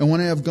 And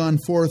when I have gone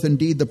forth,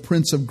 indeed the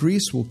prince of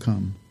Greece will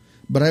come.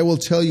 But I will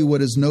tell you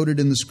what is noted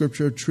in the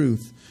scripture of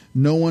truth.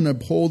 No one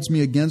upholds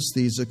me against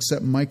these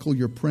except Michael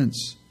your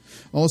prince.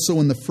 Also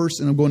in the first,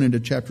 and I'm going into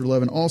chapter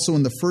 11, also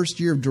in the first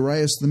year of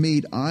Darius the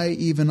Mede,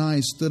 even I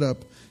stood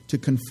up to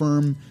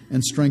confirm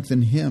and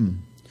strengthen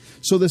him.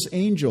 So this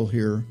angel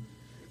here,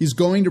 he's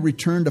going to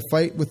return to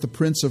fight with the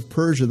prince of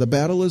Persia. The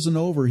battle isn't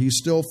over. He's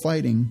still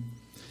fighting.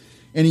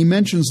 And he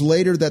mentions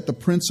later that the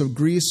prince of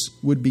Greece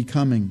would be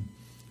coming.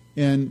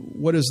 And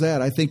what is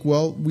that? I think,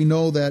 well, we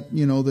know that,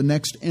 the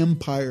next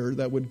empire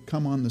that would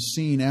come on the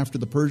scene after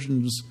the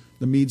Persians,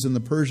 the Medes and the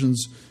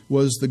Persians,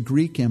 was the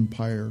Greek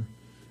Empire.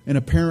 And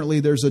apparently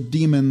there's a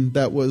demon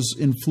that was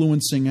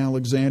influencing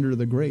Alexander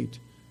the Great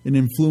and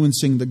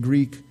influencing the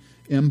Greek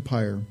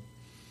Empire.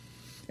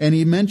 And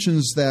he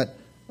mentions that,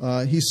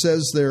 he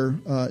says there,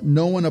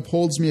 no one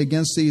upholds me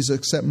against these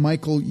except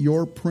Michael,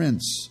 your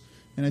prince.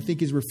 And I think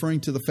he's referring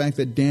to the fact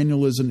that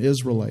Daniel is an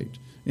Israelite.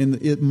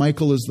 And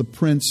Michael is the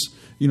prince.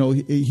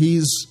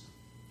 He's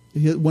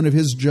one of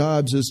his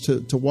jobs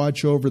is to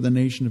watch over the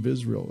nation of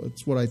Israel.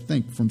 That's what I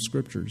think from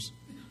scriptures.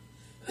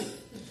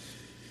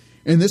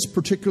 And this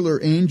particular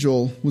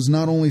angel was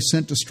not only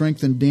sent to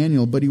strengthen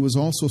Daniel, but he was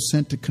also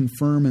sent to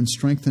confirm and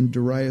strengthen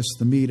Darius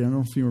the Mede. I don't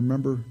know if you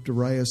remember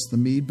Darius the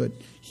Mede, but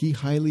he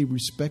highly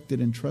respected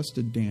and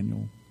trusted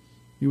Daniel.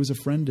 He was a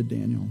friend to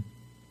Daniel.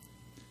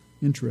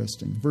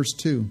 Interesting. Verse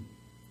 2.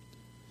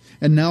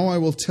 And now I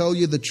will tell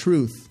you the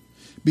truth.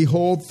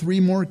 Behold, 3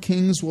 more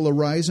kings will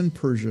arise in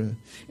Persia,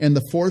 and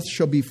the 4th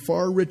shall be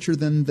far richer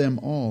than them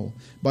all.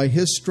 By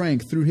his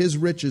strength, through his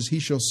riches, he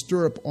shall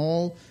stir up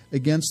all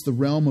against the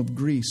realm of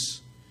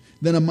Greece.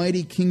 Then a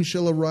mighty king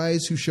shall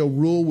arise, who shall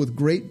rule with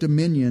great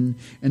dominion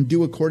and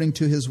do according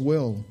to his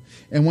will.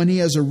 And when he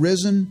has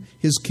arisen,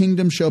 his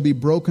kingdom shall be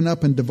broken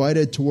up and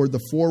divided toward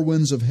the four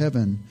winds of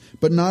heaven,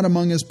 but not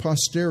among his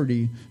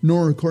posterity,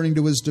 nor according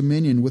to his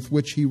dominion with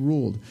which he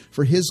ruled.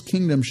 For his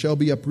kingdom shall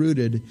be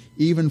uprooted,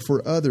 even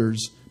for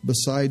others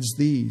besides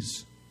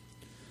these.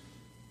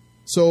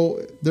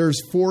 So there's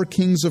 4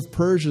 kings of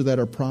Persia that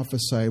are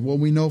prophesied. Well,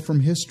 we know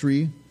from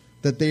history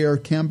that they are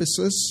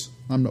Cambyses.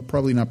 I'm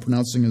probably not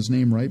pronouncing his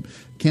name right.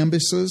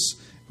 Cambyses,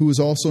 who is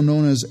also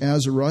known as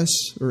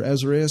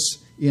Azarias.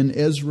 In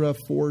Ezra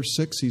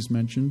 4:6 he's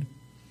mentioned.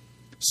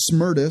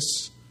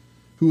 Smerdis,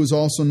 who is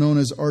also known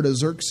as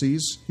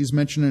Artaxerxes. He's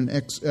mentioned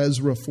in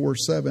Ezra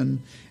 4:7.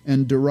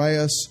 And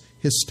Darius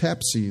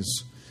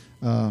Hystaspes.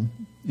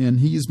 And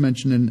he's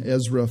mentioned in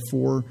Ezra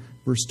 4,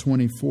 verse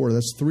 24.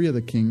 That's 3 of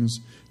the kings.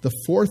 The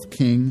 4th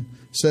king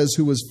says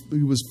who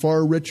was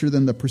far richer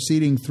than the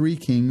preceding 3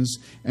 kings,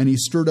 and he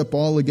stirred up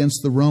all against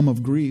the realm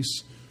of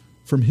Greece.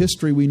 From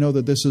history, we know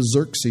that this is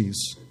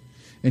Xerxes.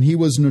 And he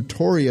was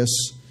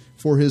notorious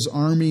for his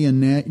army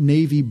and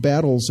navy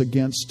battles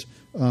against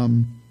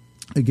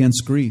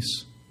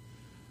Greece.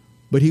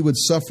 But he would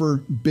suffer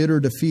bitter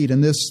defeat.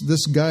 And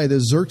this guy,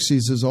 this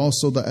Xerxes, is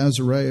also the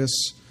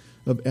Azarias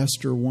of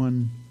Esther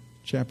 1,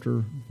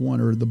 chapter 1,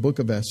 or the book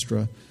of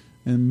Esther.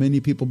 And many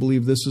people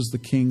believe this is the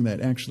king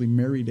that actually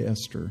married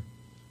Esther.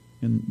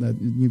 And that,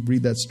 you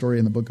read that story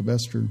in the book of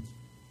Esther.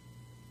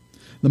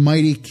 The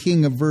mighty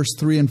king of verse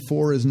 3 and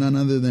 4 is none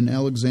other than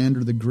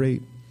Alexander the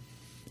Great.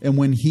 And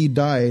when he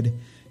died,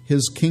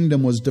 his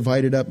kingdom was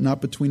divided up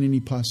not between any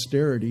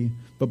posterity,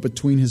 but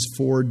between his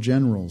 4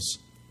 generals.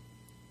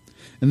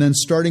 And then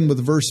starting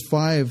with verse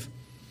 5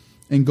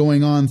 and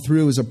going on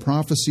through is a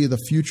prophecy of the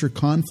future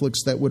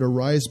conflicts that would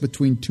arise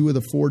between 2 of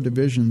the 4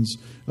 divisions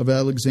of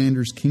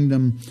Alexander's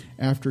kingdom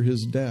after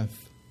his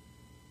death.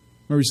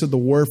 Remember, he said the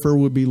warfare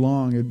would be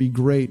long. It'd be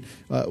great.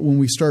 When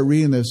we start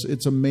reading this,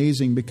 it's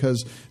amazing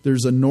because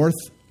there's a north.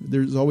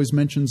 There's always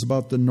mentions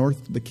about the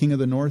north, the king of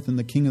the north and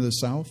the king of the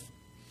south.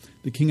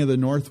 The king of the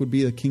north would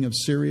be the king of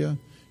Syria.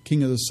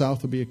 King of the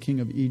south would be a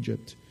king of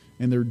Egypt.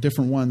 And there are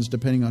different ones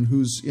depending on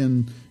who's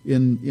on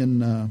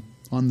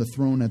the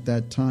throne at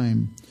that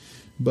time.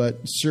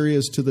 But Syria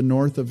is to the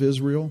north of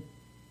Israel.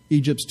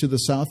 Egypt's to the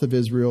south of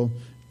Israel.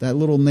 That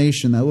little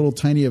nation, that little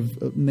tiny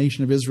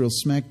nation of Israel,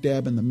 smack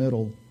dab in the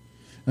middle.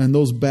 And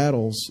those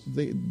battles,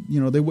 they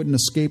wouldn't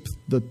escape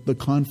the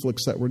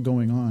conflicts that were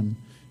going on,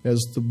 as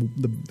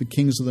the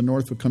kings of the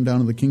north would come down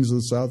to the kings of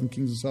the south, and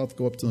kings of the south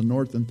go up to the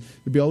north, and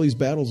there'd be all these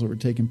battles that were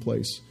taking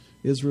place.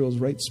 Israel is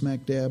right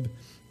smack dab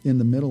in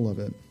the middle of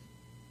it.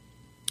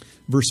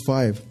 Verse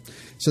 5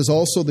 says,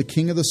 also the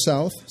king of the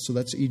south, so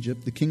that's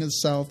Egypt, the king of the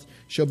south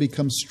shall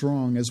become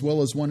strong, as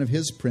well as one of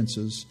his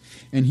princes,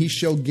 and he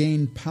shall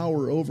gain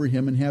power over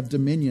him and have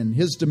dominion.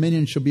 His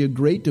dominion shall be a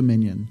great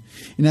dominion.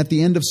 And at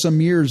the end of some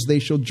years they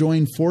shall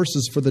join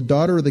forces, for the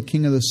daughter of the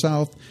king of the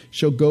south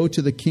shall go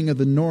to the king of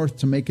the north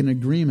to make an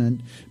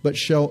agreement, but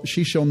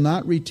she shall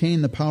not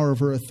retain the power of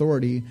her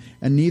authority,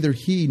 and neither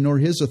he nor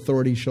his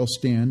authority shall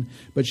stand,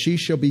 but she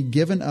shall be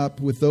given up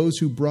with those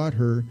who brought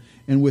her,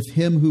 and with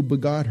him who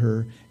begot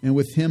her, and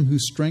with him who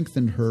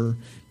strengthened her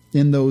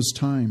in those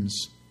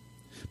times.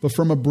 But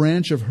from a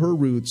branch of her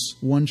roots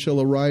one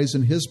shall arise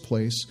in his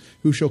place,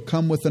 who shall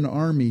come with an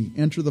army,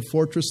 enter the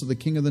fortress of the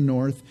king of the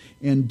north,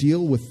 and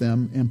deal with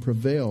them and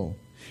prevail.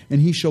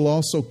 And he shall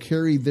also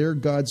carry their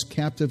gods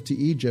captive to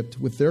Egypt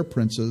with their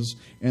princes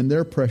and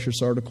their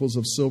precious articles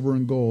of silver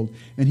and gold.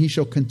 And he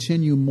shall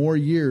continue more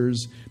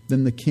years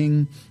than the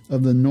king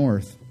of the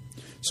north.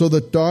 So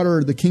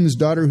the king's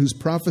daughter who's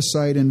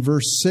prophesied in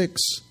verse 6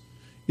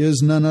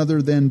 is none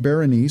other than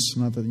Berenice.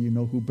 Not that you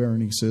know who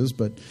Berenice is,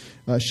 but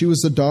she was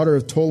the daughter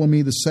of Ptolemy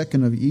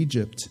II of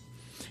Egypt.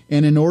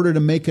 And in order to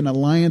make an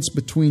alliance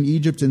between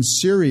Egypt and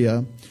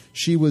Syria,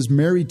 she was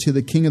married to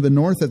the king of the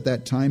north at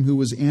that time, who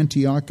was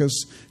Antiochus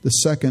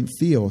II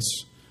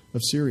Theos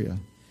of Syria.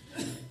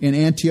 And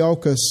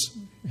Antiochus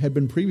had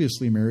been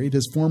previously married.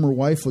 His former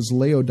wife was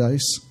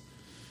Laodice,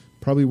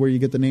 probably where you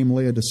get the name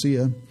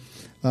Laodicea.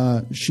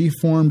 She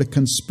formed a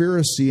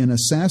conspiracy and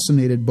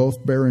assassinated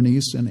both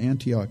Berenice and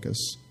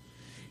Antiochus.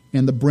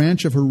 And the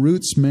branch of her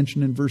roots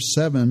mentioned in verse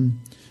 7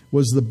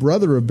 was the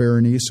brother of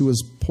Berenice, who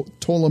was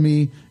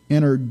Ptolemy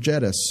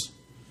Energetus.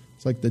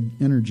 It's like the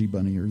energy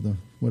bunny or the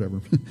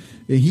whatever.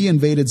 He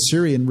invaded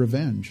Syria in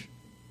revenge.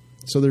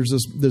 So there's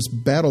this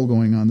battle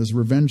going on, this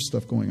revenge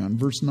stuff going on.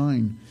 Verse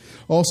 9.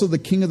 Also the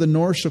king of the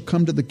north shall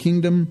come to the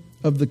kingdom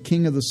of the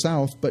king of the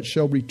south, but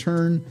shall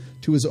return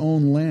to his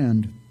own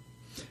land.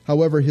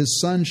 However, his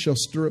son shall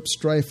stir up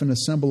strife and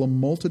assemble a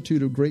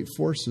multitude of great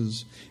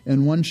forces,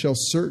 and one shall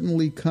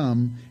certainly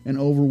come and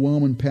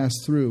overwhelm and pass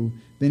through.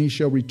 Then he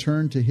shall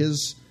return to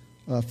his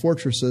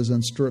fortresses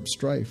and stir up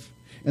strife.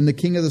 And the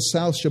king of the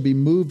south shall be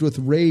moved with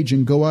rage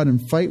and go out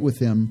and fight with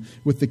him,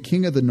 with the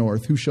king of the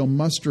north, who shall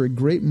muster a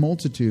great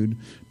multitude,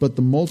 but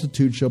the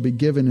multitude shall be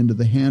given into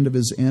the hand of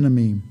his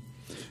enemy.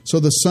 So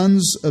the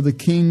sons of the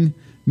king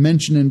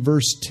mentioned in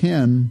verse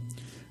 10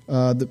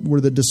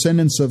 were the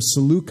descendants of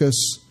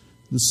Seleucus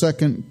the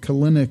second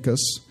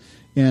Callinicus,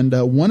 and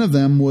one of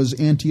them was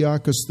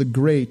Antiochus the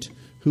Great,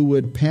 who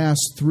would pass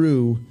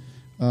through,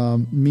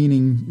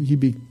 meaning he'd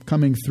be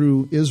coming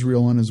through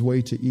Israel on his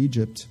way to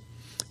Egypt.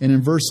 And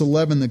in verse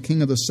 11, the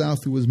king of the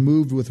south who was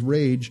moved with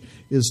rage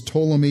is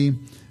Ptolemy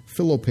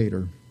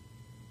Philopator.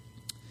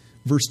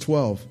 Verse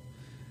 12,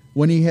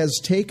 when he has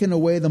taken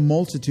away the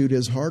multitude,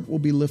 his heart will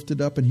be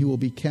lifted up, and he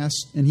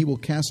will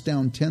cast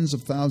down tens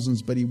of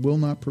thousands, but he will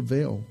not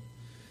prevail.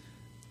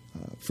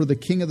 For the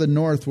king of the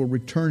north will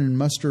return and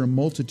muster a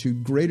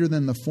multitude greater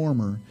than the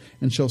former,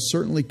 and shall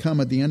certainly come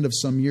at the end of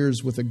some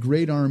years with a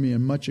great army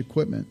and much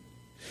equipment.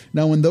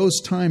 Now in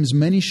those times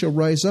many shall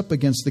rise up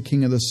against the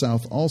king of the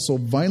south. Also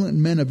violent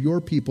men of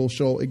your people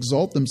shall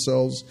exalt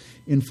themselves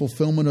in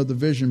fulfillment of the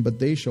vision, but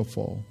they shall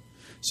fall.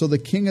 So the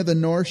king of the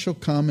north shall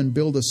come and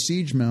build a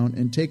siege mount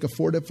and take a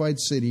fortified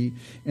city,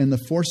 and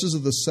the forces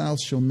of the south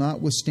shall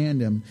not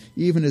withstand him.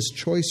 Even his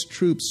choice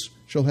troops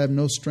shall have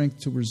no strength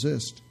to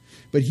resist.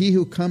 But he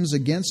who comes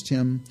against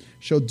him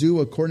shall do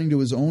according to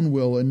his own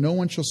will, and no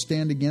one shall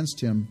stand against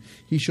him.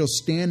 He shall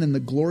stand in the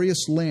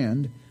glorious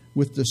land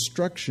with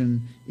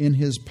destruction in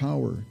his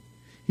power.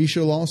 He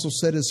shall also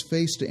set his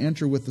face to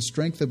enter with the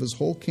strength of his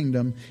whole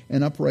kingdom,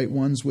 and upright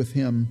ones with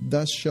him.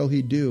 Thus shall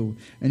he do.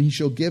 And he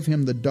shall give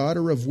him the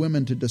daughter of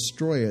women to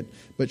destroy it,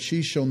 but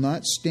she shall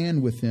not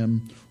stand with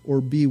him or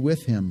be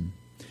with him.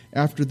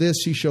 After this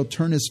he shall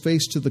turn his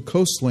face to the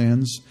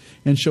coastlands,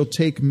 and shall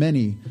take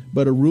many,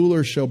 but a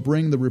ruler shall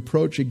bring the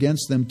reproach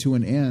against them to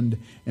an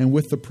end, and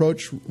with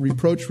the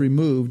reproach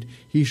removed,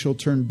 he shall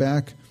turn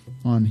back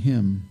on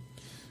him.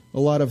 A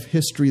lot of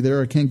history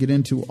there. I can't get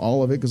into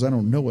all of it because I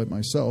don't know it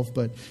myself.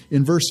 But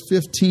in verse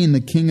 15,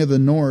 the king of the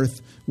north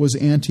was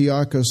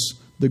Antiochus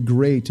the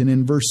Great. And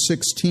in verse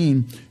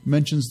 16,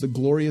 mentions the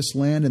glorious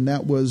land, and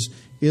that was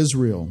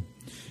Israel.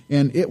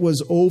 And it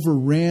was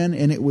overran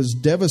and it was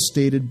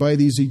devastated by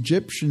these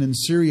Egyptian and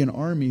Syrian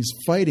armies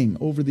fighting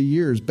over the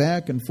years,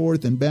 back and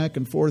forth and back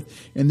and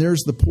forth. And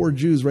there's the poor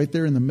Jews right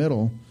there in the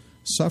middle,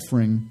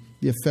 suffering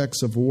the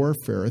effects of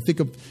warfare. I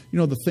think of,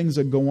 the things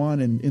that go on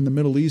in the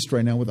Middle East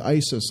right now with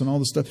ISIS and all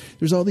this stuff.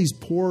 There's all these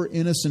poor,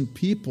 innocent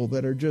people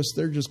that are just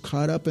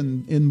caught up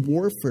in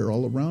warfare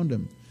all around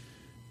them.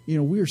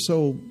 We are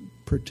so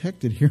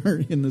protected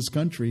here in this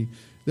country.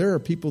 There are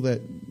people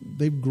that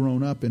they've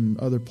grown up in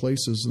other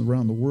places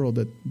around the world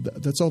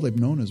that's all they've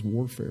known is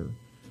warfare.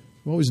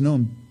 We've always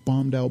known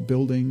bombed out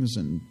buildings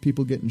and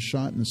people getting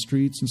shot in the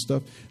streets and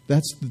stuff.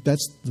 That's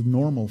the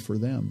normal for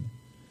them.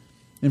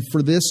 And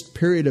for this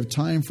period of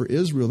time for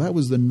Israel, that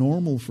was the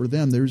normal for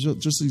them. There's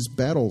just these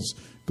battles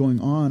going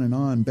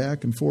on,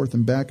 back and forth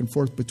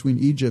between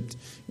Egypt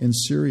and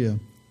Syria.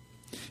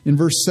 In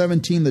verse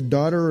 17, the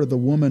daughter of the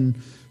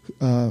woman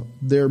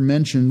there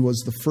mentioned was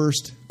the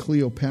first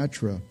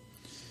Cleopatra.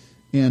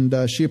 And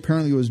she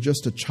apparently was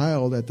just a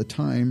child at the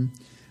time.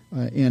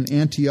 And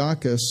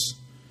Antiochus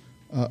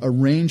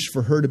arranged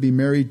for her to be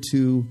married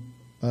to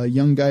a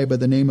young guy by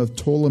the name of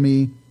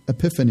Ptolemy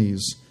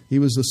Epiphanes. He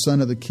was the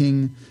son of the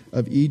king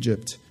of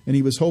Egypt. And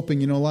he was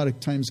hoping, a lot of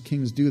times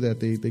kings do that.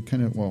 They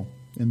kind of,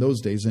 in those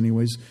days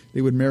anyways,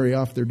 they would marry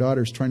off their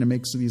daughters trying to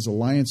make these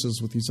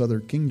alliances with these other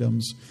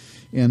kingdoms.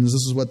 And this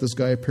is what this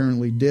guy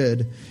apparently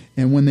did.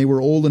 And when they were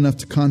old enough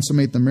to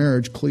consummate the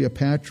marriage,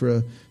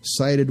 Cleopatra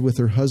sided with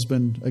her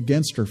husband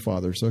against her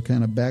father. So it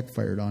kind of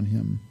backfired on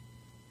him.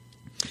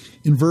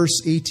 In verse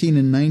 18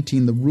 and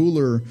 19, the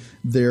ruler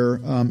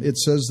there, it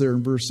says there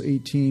in verse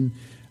 18,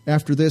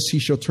 after this he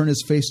shall turn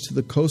his face to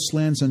the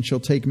coastlands and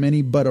shall take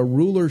many, but a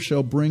ruler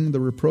shall bring the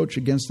reproach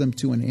against them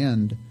to an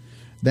end.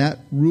 That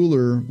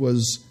ruler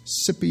was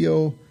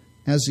Scipio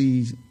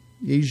Asiaticus.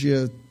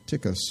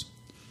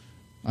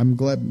 I'm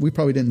glad we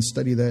probably didn't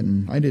study that,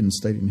 and I didn't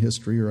study it in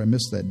history, or I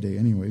missed that day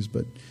anyways,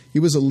 but he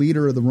was a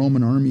leader of the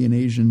Roman army in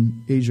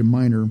Asia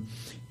Minor,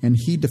 and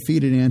he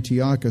defeated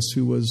Antiochus,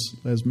 who was,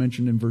 as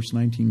mentioned in verse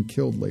 19,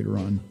 killed later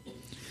on.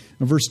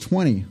 Now, verse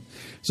 20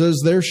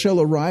 says, there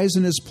shall arise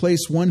in his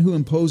place one who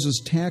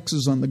imposes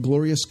taxes on the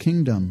glorious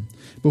kingdom,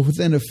 but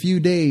within a few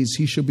days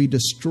he shall be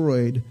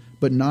destroyed,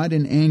 but not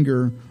in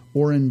anger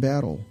or in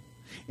battle.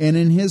 And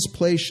in his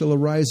place shall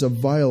arise a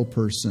vile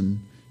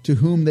person, to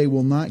whom they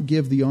will not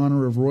give the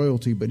honor of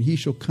royalty, but he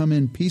shall come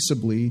in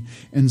peaceably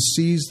and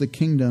seize the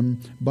kingdom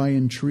by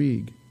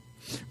intrigue.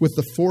 With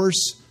the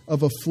force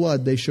of a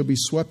flood they shall be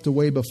swept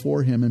away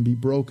before him and be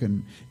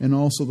broken, and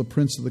also the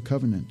prince of the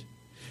covenant.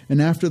 And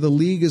after the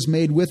league is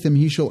made with him,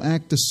 he shall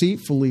act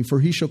deceitfully,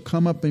 for he shall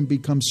come up and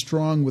become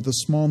strong with a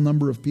small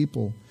number of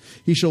people.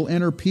 He shall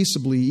enter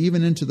peaceably,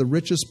 even into the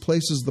richest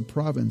places of the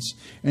province,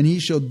 and he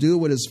shall do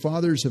what his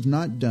fathers have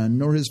not done,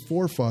 nor his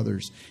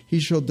forefathers. He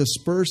shall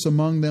disperse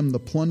among them the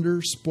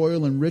plunder,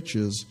 spoil, and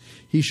riches.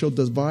 He shall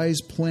devise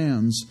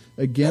plans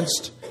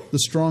against the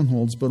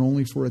strongholds, but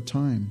only for a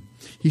time.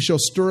 He shall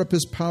stir up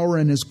his power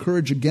and his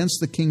courage against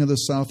the king of the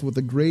south with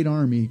a great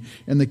army,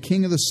 and the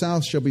king of the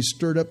south shall be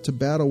stirred up to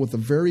battle with a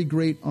very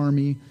great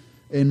army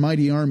and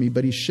mighty army,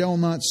 but he shall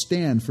not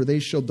stand, for they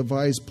shall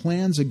devise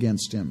plans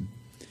against him.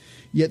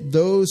 Yet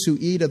those who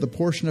eat of the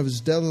portion of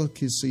his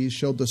delicacies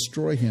shall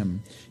destroy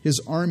him.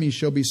 His army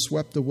shall be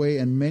swept away,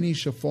 and many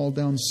shall fall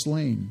down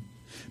slain.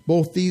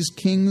 Both these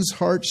kings'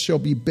 hearts shall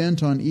be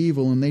bent on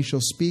evil, and they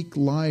shall speak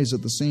lies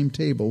at the same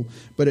table.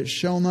 But it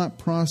shall not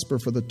prosper,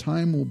 for the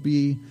time will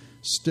be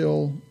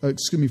still. For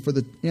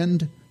the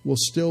end will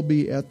still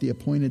be at the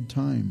appointed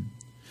time.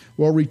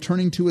 While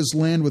returning to his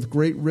land with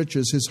great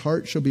riches, his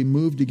heart shall be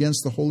moved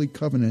against the holy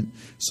covenant,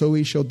 so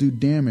he shall do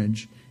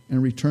damage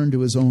and return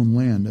to his own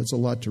land. That's a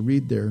lot to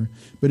read there.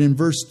 But in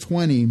verse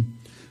 20,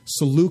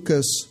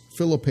 Seleucus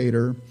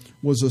Philopator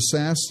was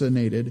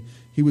assassinated.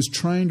 He was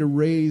trying to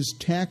raise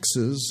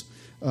taxes.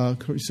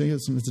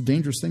 It's a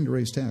dangerous thing to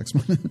raise tax.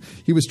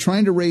 He was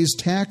trying to raise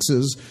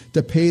taxes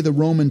to pay the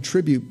Roman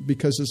tribute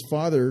because his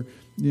father,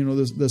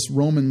 this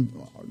Roman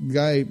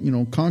guy,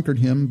 conquered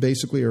him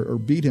basically or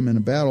beat him in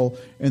a battle,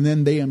 and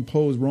then they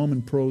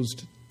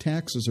imposed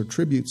taxes or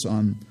tributes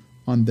on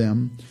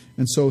them.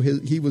 And so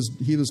he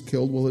was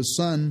killed. Well, his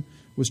son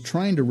was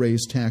trying to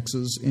raise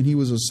taxes, and he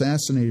was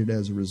assassinated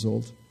as a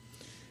result.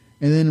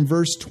 And then in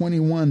verse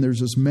 21,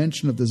 there's this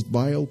mention of this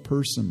vile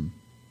person.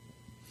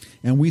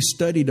 And we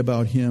studied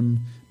about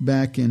him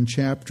back in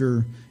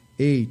chapter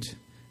 8.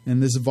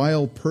 And this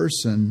vile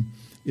person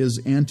is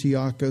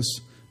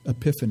Antiochus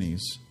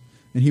Epiphanes.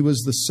 And he was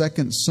the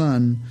second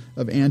son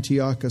of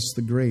Antiochus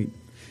the Great.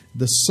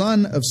 The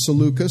son of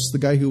Seleucus, the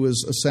guy who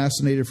was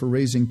assassinated for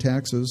raising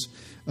taxes,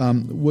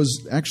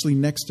 was actually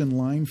next in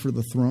line for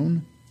the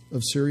throne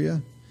of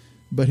Syria.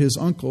 But his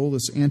uncle,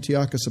 this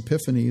Antiochus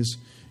Epiphanes,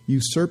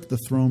 usurped the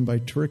throne by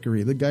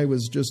trickery. The guy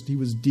was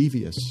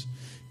devious.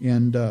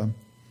 And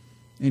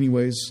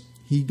anyways,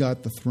 he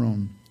got the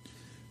throne.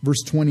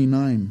 Verse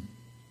 29.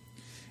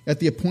 At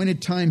the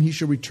appointed time he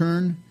shall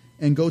return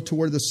and go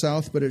toward the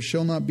south, but it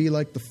shall not be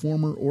like the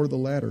former or the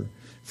latter.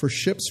 For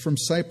ships from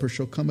Cyprus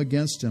shall come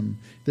against him.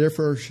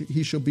 Therefore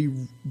he shall be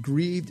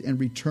grieved and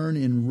return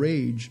in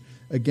rage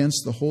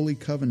against the holy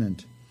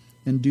covenant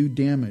and do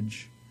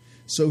damage.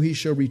 So he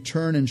shall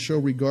return and show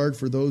regard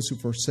for those who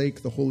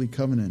forsake the holy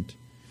covenant.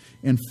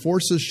 And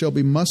forces shall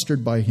be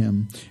mustered by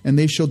him, and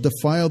they shall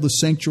defile the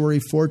sanctuary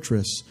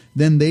fortress.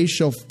 Then they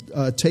shall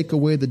take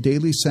away the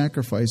daily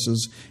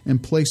sacrifices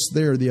and place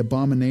there the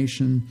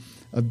abomination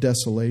of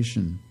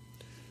desolation.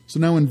 So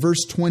now in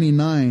verse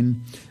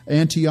 29,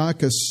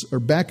 Antiochus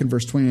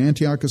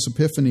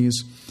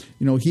Epiphanes,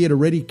 he had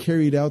already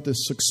carried out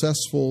this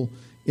successful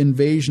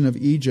invasion of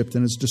Egypt,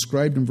 and it's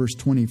described in verse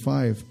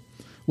 25.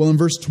 Well, in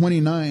verse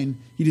 29,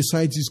 he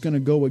decides he's going to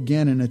go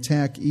again and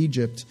attack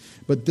Egypt.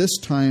 But this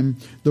time,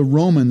 the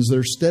Romans,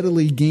 they're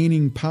steadily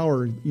gaining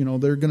power.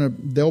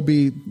 They'll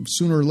be,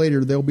 sooner or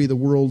later, they'll be the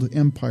world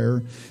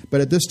empire.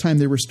 But at this time,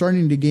 they were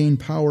starting to gain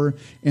power,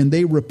 and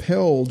they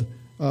repelled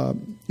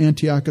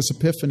Antiochus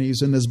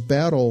Epiphanes in this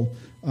battle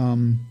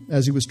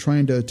as he was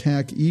trying to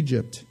attack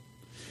Egypt.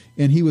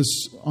 And he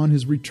was, on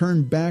his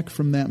return back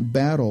from that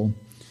battle,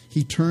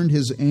 he turned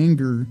his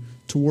anger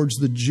towards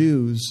the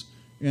Jews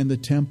and the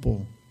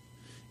temple.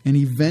 And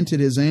he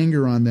vented his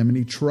anger on them, and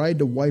he tried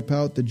to wipe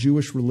out the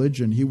Jewish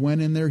religion. He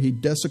went in there, he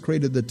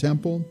desecrated the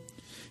temple,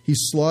 he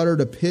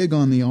slaughtered a pig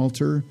on the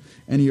altar,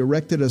 and he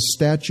erected a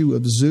statue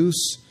of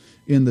Zeus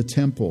in the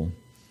temple.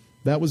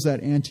 That was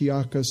that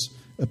Antiochus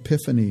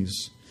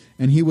Epiphanes.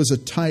 And he was a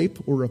type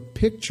or a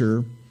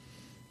picture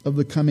of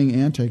the coming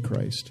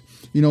Antichrist.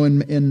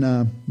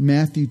 In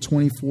Matthew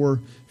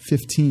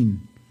 24:15,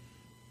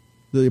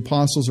 the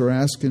apostles are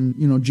asking,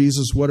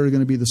 Jesus, what are going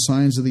to be the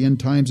signs of the end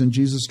times? And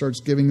Jesus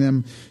starts telling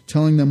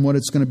them what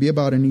it's going to be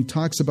about. And he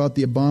talks about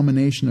the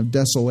abomination of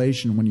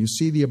desolation. When you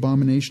see the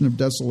abomination of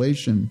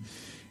desolation,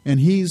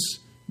 and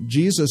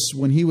Jesus,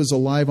 when he was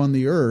alive on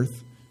the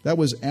earth, that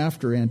was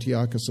after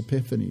Antiochus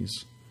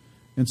Epiphanes.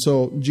 And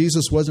so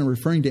Jesus wasn't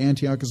referring to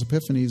Antiochus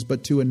Epiphanes,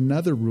 but to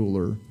another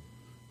ruler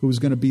who was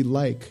going to be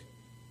like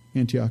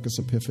Antiochus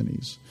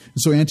Epiphanes.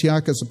 And so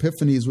Antiochus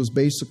Epiphanes was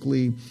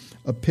basically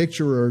a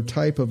picture or a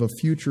type of a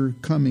future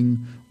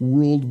coming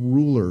world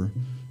ruler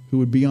who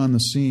would be on the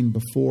scene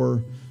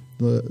before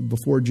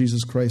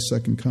Jesus Christ's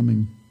second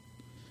coming.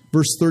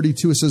 Verse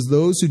 32, it says,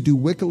 "Those who do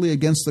wickedly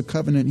against the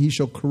covenant he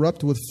shall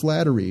corrupt with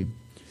flattery."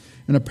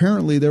 And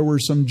apparently there were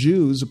some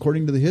Jews,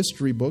 according to the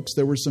history books,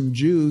 there were some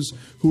Jews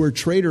who were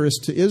traitorous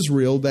to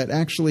Israel that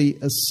actually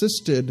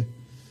assisted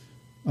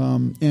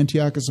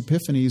Antiochus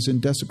Epiphanes in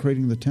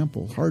desecrating the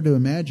temple. Hard to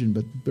imagine,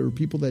 but there were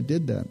people that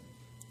did that.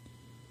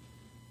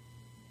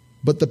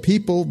 But the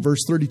people,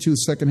 verse 32,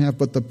 second half,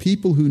 "But the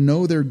people who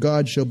know their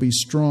God shall be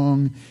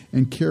strong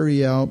and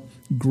carry out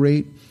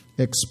great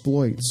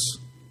exploits."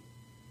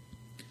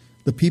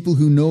 The people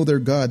who know their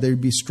God,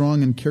 they'd be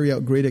strong and carry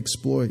out great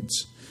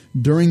exploits.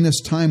 During this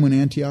time when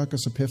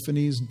Antiochus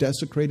Epiphanes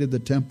desecrated the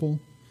temple,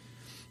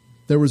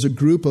 there was a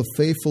group of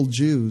faithful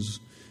Jews,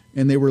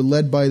 and they were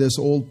led by this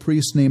old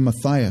priest named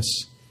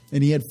Matthias.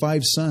 And he had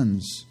 5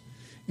 sons.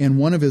 And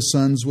one of his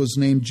sons was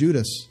named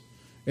Judas.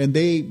 And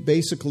they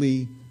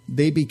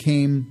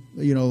became,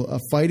 a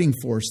fighting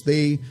force.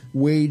 They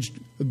waged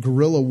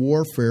guerrilla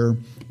warfare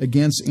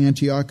against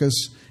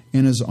Antiochus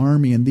and his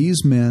army. And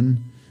these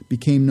men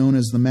became known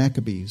as the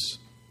Maccabees.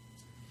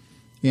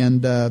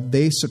 And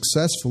they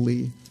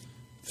successfully,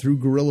 through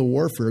guerrilla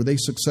warfare, they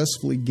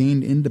successfully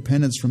gained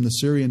independence from the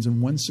Syrians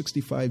in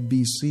 165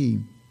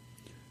 BC.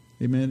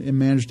 They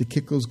managed to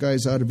kick those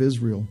guys out of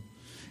Israel.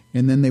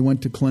 And then they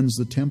went to cleanse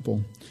the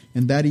temple.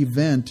 And that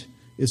event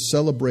is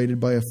celebrated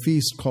by a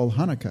feast called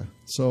Hanukkah.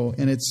 So,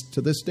 and it's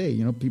to this day,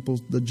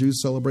 the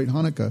Jews celebrate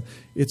Hanukkah.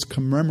 It's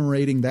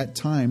commemorating that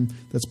time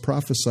that's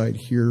prophesied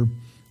here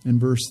in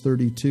verse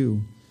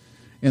 32.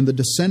 And the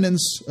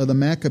descendants of the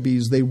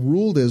Maccabees, they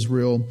ruled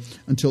Israel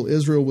until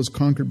Israel was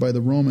conquered by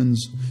the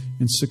Romans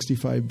in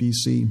 65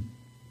 BC.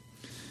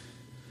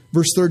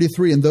 Verse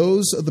 33, and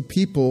those of the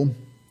people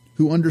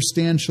who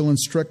understand shall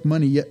instruct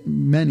yet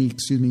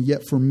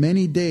for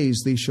many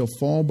days they shall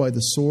fall by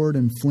the sword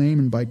and flame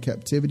and by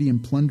captivity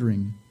and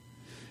plundering.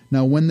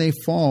 Now when they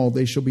fall,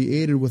 they shall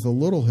be aided with a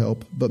little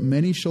help, but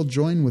many shall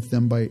join with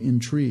them by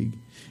intrigue.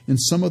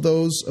 And some of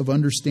those of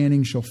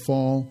understanding shall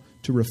fall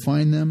to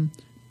refine them,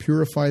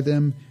 purify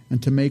them,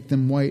 and to make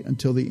them white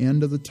until the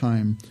end of the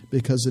time,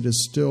 because it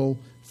is still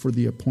for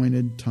the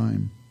appointed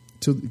time.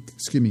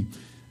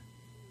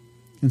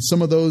 And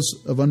some of those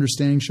of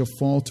understanding shall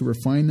fall to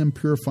refine them,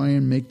 purify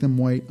and make them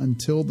white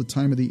until the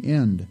time of the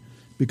end,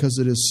 because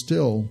it is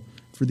still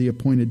for the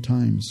appointed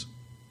times.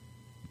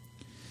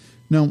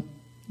 Now,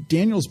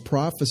 Daniel's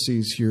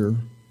prophecies here,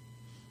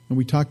 and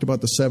we talked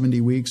about the 70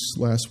 weeks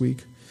last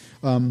week,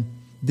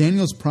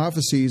 Daniel's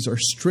prophecies are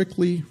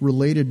strictly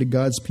related to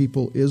God's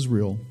people,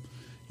 Israel.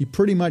 He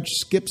pretty much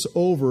skips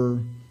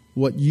over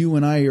what you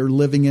and I are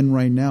living in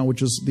right now,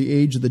 which is the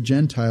age of the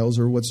Gentiles,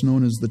 or what's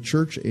known as the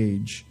church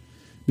age,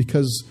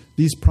 because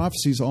these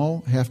prophecies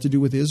all have to do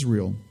with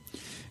Israel.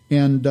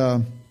 And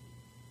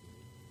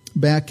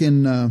back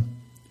in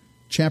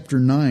chapter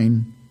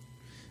 9,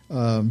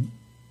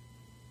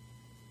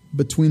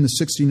 between the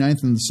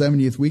 69th and the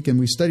 70th week, and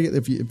we studied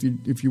it.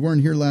 If you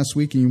weren't here last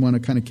week and you want to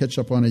kind of catch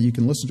up on it, you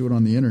can listen to it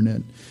on the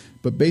internet.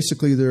 But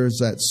basically, there's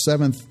that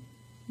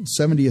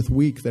 70th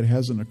week that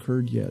hasn't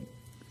occurred yet.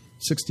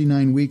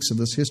 69 weeks of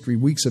this history,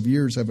 weeks of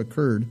years have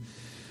occurred.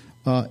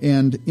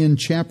 And in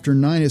chapter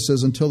 9, it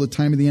says, until the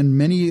time of the end,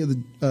 many of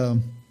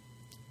the...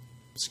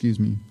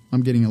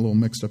 I'm getting a little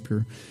mixed up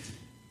here.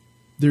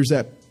 There's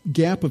that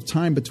gap of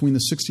time between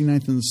the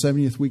 69th and the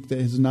 70th week that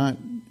is not...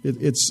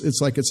 It's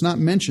like it's not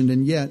mentioned,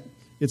 and yet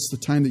it's the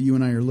time that you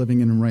and I are living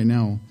in right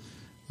now,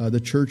 the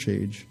church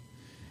age.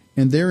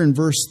 And there in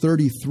verse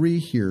 33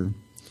 here,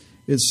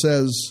 it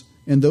says,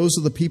 and those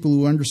are the people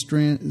who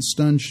understand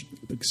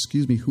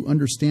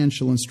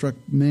shall instruct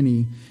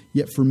many,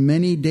 yet for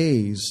many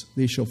days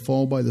they shall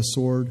fall by the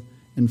sword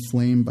and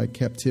flame, by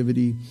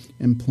captivity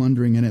and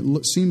plundering. And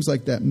it seems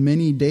like that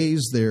many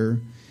days there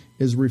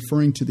is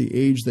referring to the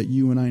age that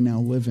you and I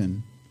now live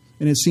in.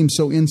 And it seems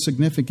so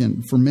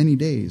insignificant, for many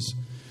days.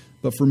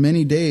 But for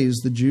many days,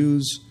 the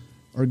Jews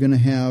are going to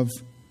have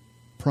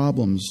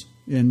problems.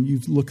 And you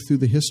look through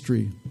the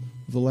history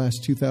of the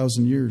last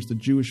 2,000 years, the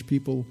Jewish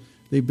people,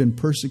 they've been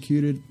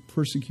persecuted,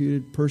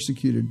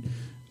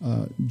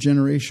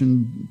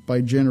 generation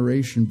by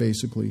generation,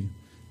 basically.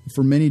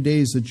 For many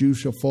days, the Jews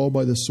shall fall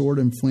by the sword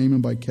and flame,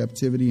 and by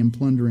captivity and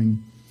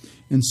plundering.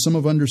 And some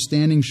of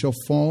understanding shall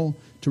fall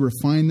to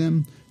refine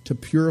them, to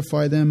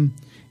purify them,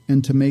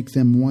 and to make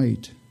them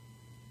white.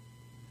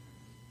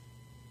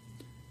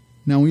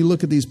 Now, we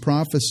look at these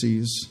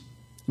prophecies,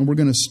 and we're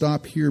going to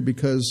stop here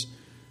because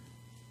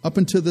up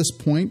until this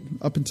point,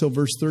 up until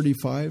verse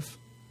 35,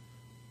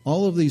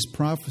 all of these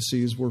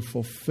prophecies were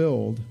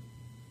fulfilled,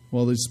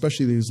 well,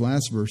 especially these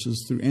last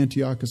verses, through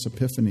Antiochus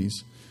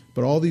Epiphanes.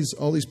 But all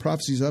these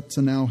prophecies up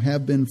to now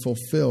have been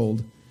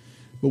fulfilled.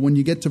 But when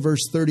you get to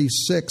verse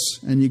 36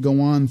 and you go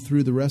on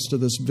through the rest of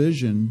this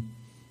vision,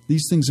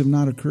 these things have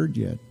not occurred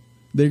yet.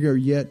 They are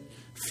yet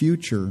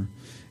future.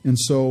 And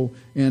so,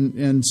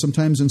 and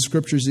sometimes in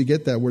scriptures you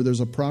get that, where there's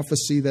a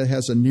prophecy that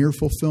has a near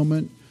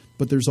fulfillment,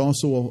 but there's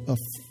also a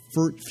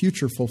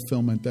future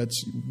fulfillment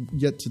that's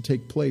yet to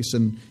take place.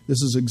 And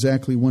this is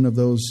exactly one of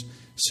those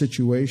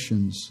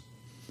situations.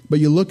 But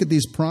you look at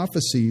these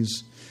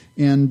prophecies,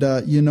 and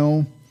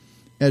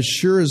as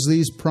sure as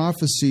these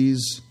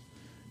prophecies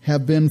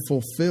have been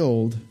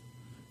fulfilled,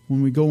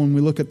 when we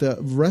look at the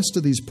rest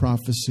of these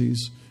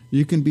prophecies,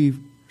 you can be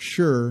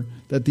sure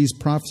that these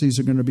prophecies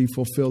are going to be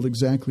fulfilled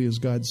exactly as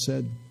God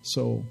said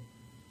so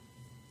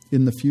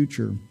in the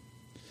future.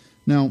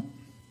 Now,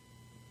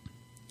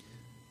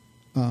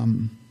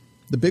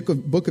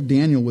 the book of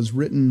Daniel was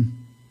written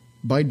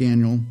by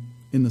Daniel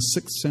in the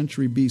 6th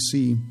century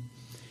BC,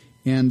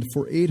 and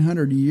for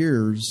 800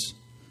 years,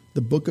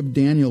 the book of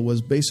Daniel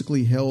was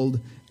basically held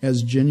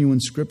as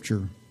genuine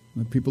scripture.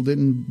 People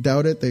didn't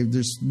doubt it.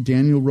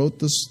 Daniel wrote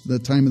this the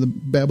time of the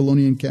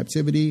Babylonian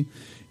captivity,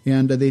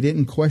 and they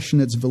didn't question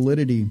its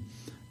validity.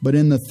 But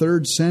in the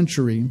 3rd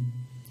century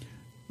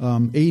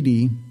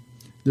AD,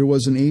 there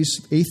was an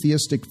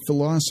atheistic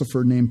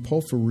philosopher named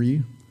Porphyry.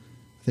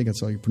 I think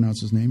that's how you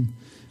pronounce his name.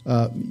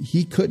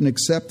 He couldn't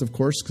accept, of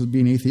course, because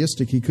being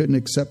atheistic, he couldn't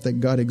accept that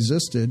God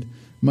existed,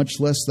 much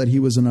less that he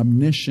was an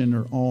omniscient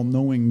or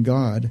all-knowing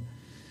God.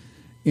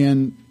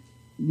 And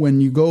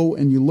when you go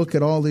and you look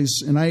at all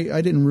these, and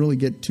I didn't really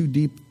get too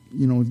deep,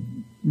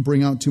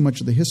 bring out too much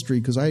of the history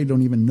because I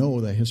don't even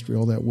know that history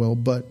all that well,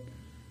 but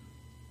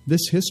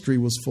this history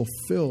was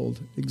fulfilled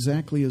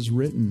exactly as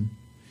written.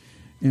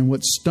 And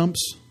what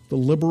stumps the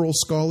liberal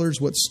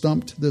scholars, what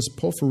stumped this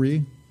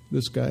Porphyry,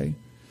 this guy,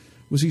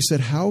 was he said,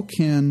 how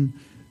can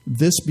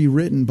this be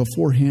written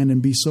beforehand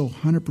and be so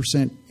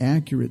 100%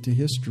 accurate to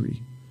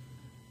history?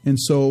 And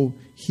so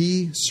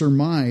he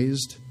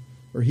surmised,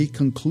 or he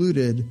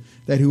concluded,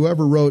 that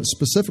whoever wrote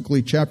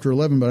specifically chapter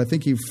 11, but I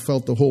think he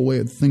felt the whole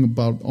thing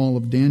about all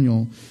of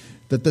Daniel,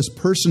 that this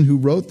person who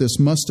wrote this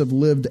must have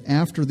lived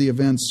after the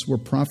events were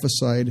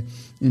prophesied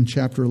in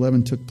chapter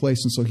 11 took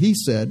place. And so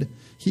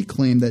he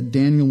claimed that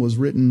Daniel was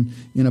written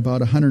in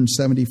about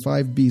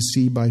 175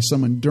 BC by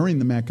someone during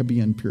the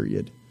Maccabean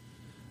period.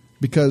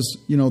 Because,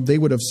 they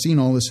would have seen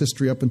all this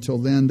history up until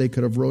then. They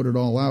could have wrote it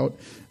all out.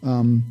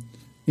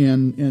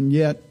 And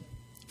yet,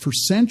 for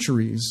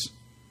centuries,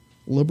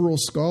 liberal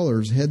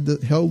scholars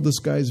held this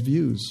guy's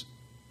views.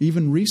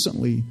 Even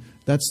recently,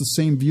 that's the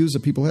same views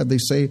that people have. They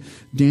say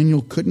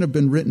Daniel couldn't have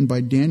been written by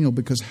Daniel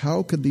because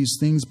how could these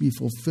things be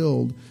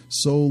fulfilled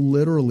so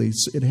literally?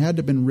 It had to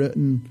have been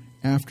written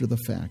after the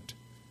fact.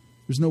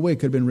 There's no way it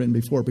could have been written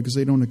before because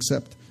they don't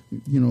accept,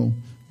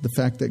 the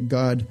fact that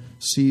God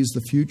sees the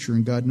future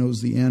and God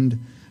knows the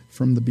end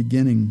from the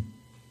beginning.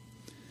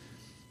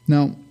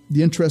 Now,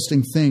 the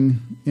interesting thing,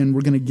 and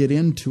we're going to get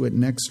into it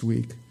next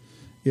week,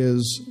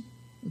 is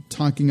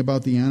talking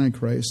about the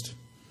Antichrist.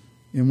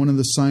 And one of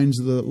the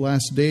signs of the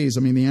last days,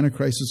 the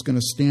Antichrist is going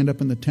to stand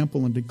up in the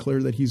temple and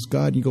declare that he's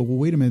God. And you go, well,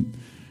 wait a minute.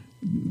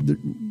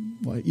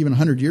 Even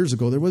 100 years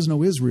ago, there was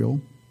no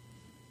Israel,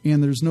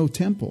 and there's no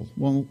temple.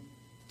 Well,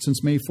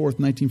 since May 4th,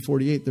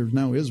 1948, there's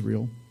now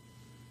Israel.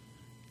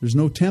 There's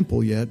no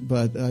temple yet,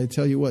 but I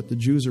tell you what, the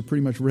Jews are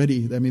pretty much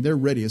ready. They're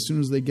ready. As soon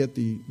as they get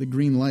the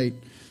green light,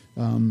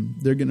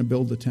 they're going to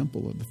build the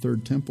temple, the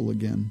third temple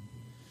again.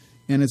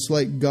 And it's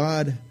like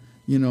God,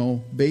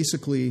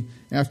 basically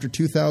after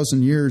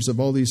 2,000 years of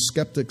all these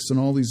skeptics and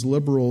all these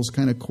liberals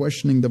kind of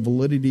questioning the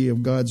validity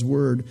of God's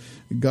word,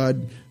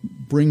 God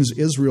brings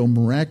Israel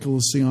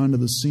miraculously onto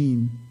the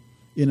scene.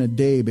 In a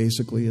day,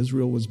 basically,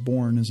 Israel was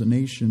born as a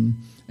nation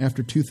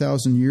after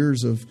 2,000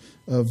 years of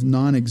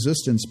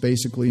non-existence,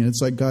 basically. And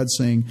it's like God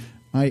saying,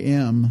 I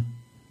am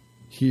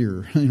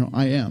here.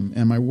 I am,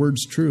 and my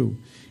word's true.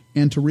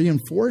 And to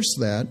reinforce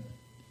that,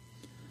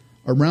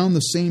 around the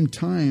same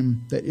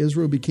time that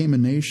Israel became a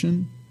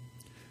nation,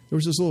 there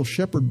was this little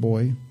shepherd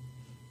boy.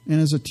 And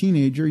as a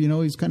teenager,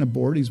 he's kind of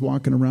bored. He's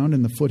walking around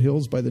in the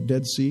foothills by the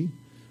Dead Sea.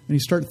 And he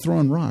started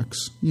throwing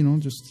rocks.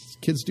 Just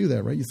kids do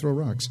that, right? You throw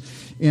rocks.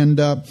 And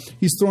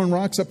he's throwing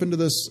rocks up into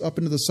the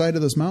side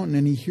of this mountain,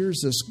 and he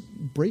hears this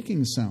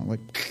breaking sound, like,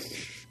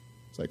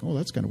 it's like, oh,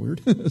 that's kind of weird.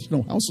 There's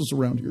no houses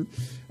around here.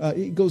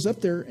 He goes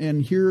up there,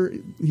 and here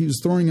he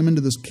was throwing them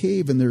into this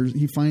cave, and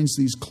he finds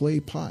these clay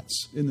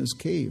pots in this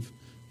cave.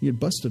 He had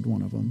busted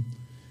one of them.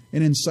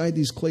 And inside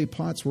these clay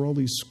pots were all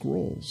these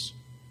scrolls.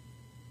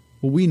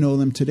 Well, we know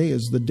them today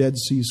as the Dead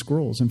Sea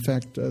Scrolls. In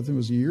fact, I think it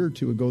was a year or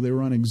two ago, they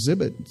were on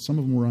exhibit. Some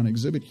of them were on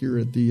exhibit here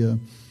at the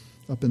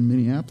up in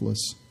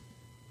Minneapolis.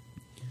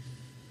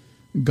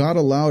 God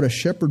allowed a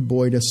shepherd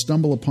boy to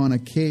stumble upon a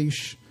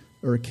cache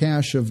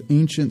of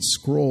ancient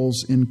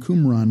scrolls in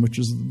Qumran, which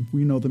is,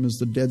 we know them as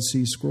the Dead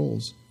Sea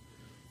Scrolls.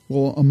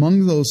 Well,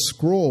 among those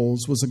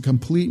scrolls was a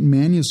complete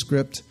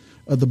manuscript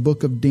of the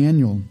book of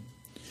Daniel.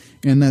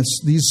 And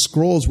these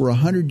scrolls were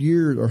 100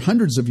 years or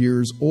hundreds of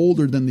years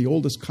older than the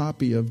oldest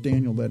copy of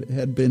Daniel that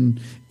had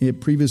been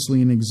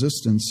previously in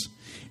existence.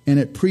 And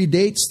it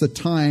predates the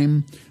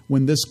time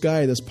when this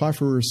guy, this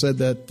Porphyry, said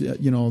that,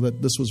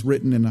 that this was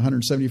written in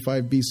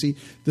 175 BC.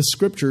 The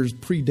scriptures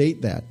predate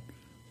that.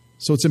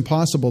 So it's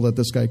impossible that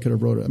this guy could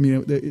have wrote it.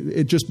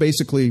 It just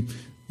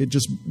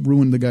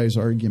ruined the guy's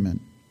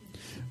argument.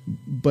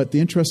 But the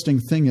interesting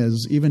thing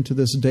is, even to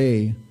this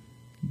day,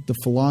 the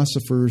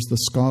philosophers, the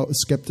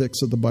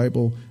skeptics of the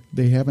Bible,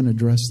 they haven't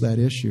addressed that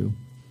issue.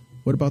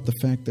 What about the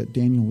fact that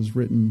Daniel was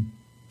written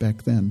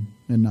back then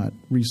and not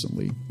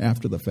recently,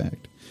 after the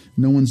fact?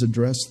 No one's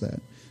addressed that.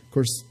 Of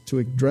course, to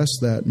address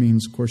that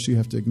means, of course, you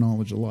have to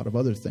acknowledge a lot of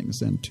other things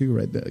then too,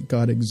 right? That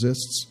God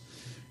exists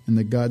and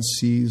that God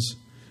sees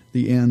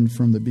the end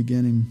from the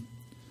beginning.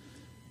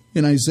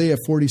 In Isaiah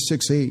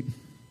 46:8,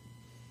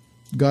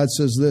 God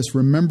says this,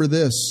 "Remember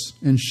this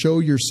and show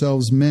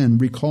yourselves men.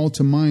 Recall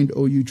to mind,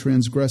 O you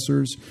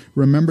transgressors.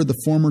 Remember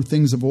the former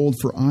things of old,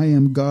 for I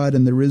am God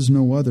and there is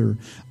no other.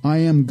 I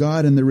am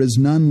God and there is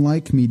none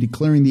like me,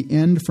 declaring the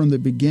end from the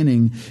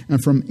beginning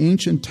and from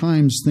ancient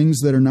times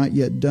things that are not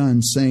yet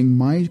done, saying,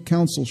 my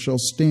counsel shall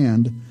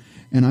stand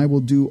and I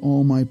will do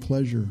all my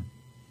pleasure."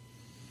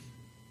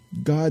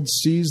 God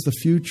sees the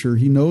future.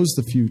 He knows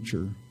the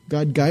future.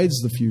 God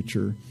guides the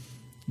future.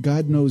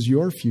 God knows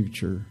your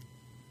future.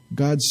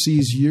 God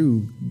sees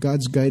you.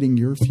 God's guiding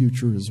your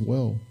future as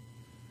well.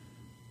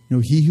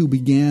 He who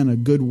began a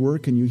good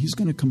work in you, he's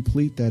going to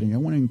complete that in you. I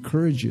want to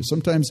encourage you.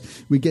 Sometimes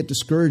we get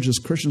discouraged as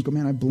Christians, go,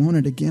 man, I've blown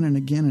it again and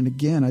again and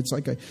again. It's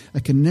like I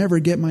can never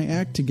get my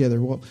act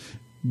together. Well,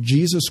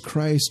 Jesus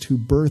Christ, who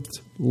birthed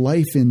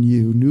life in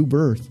you, new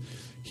birth,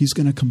 he's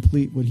going to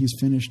complete what he's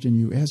finished in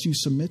you as you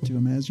submit to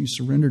him, as you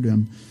surrender to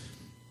him.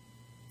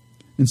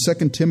 In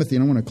 2 Timothy,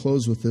 and I want to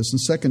close with this,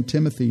 in 2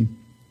 Timothy,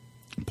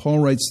 Paul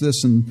writes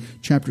this in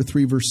chapter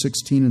 3, verse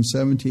 16 and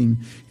 17.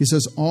 He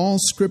says, all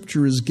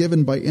Scripture is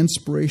given by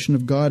inspiration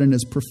of God and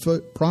is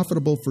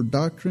profitable for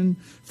doctrine,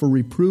 for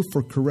reproof,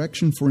 for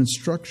correction, for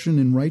instruction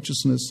in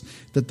righteousness,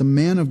 that the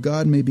man of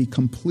God may be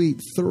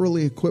complete,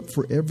 thoroughly equipped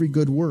for every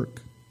good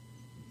work.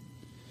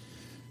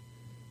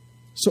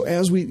 So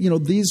as we,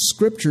 these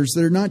Scriptures,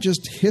 they're not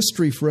just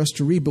history for us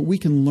to read, but we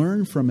can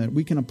learn from it.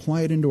 We can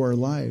apply it into our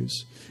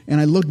lives.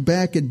 And I look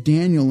back at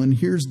Daniel, and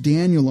here's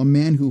Daniel, a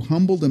man who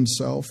humbled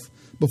himself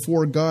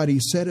before God. He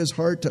set his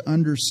heart to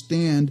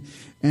understand,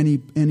 and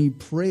he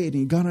prayed.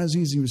 And he got on his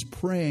knees, he was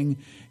praying,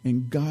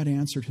 and God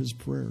answered his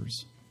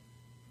prayers.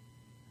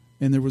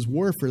 And there was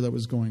warfare that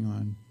was going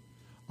on.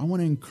 I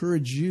want to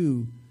encourage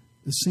you,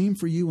 the same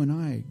for you and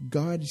I.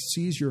 God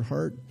sees your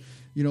heart.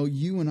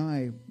 You and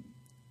I,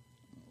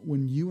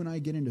 when you and I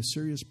get into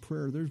serious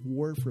prayer, there's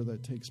warfare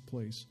that takes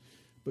place.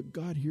 But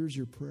God hears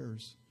your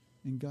prayers,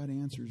 and God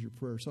answers your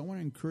prayers. So I want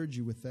to encourage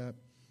you with that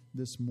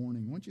this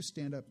morning. Why don't you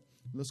stand up?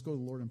 Let's go to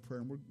the Lord in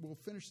prayer, and we'll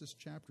finish this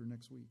chapter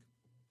next week.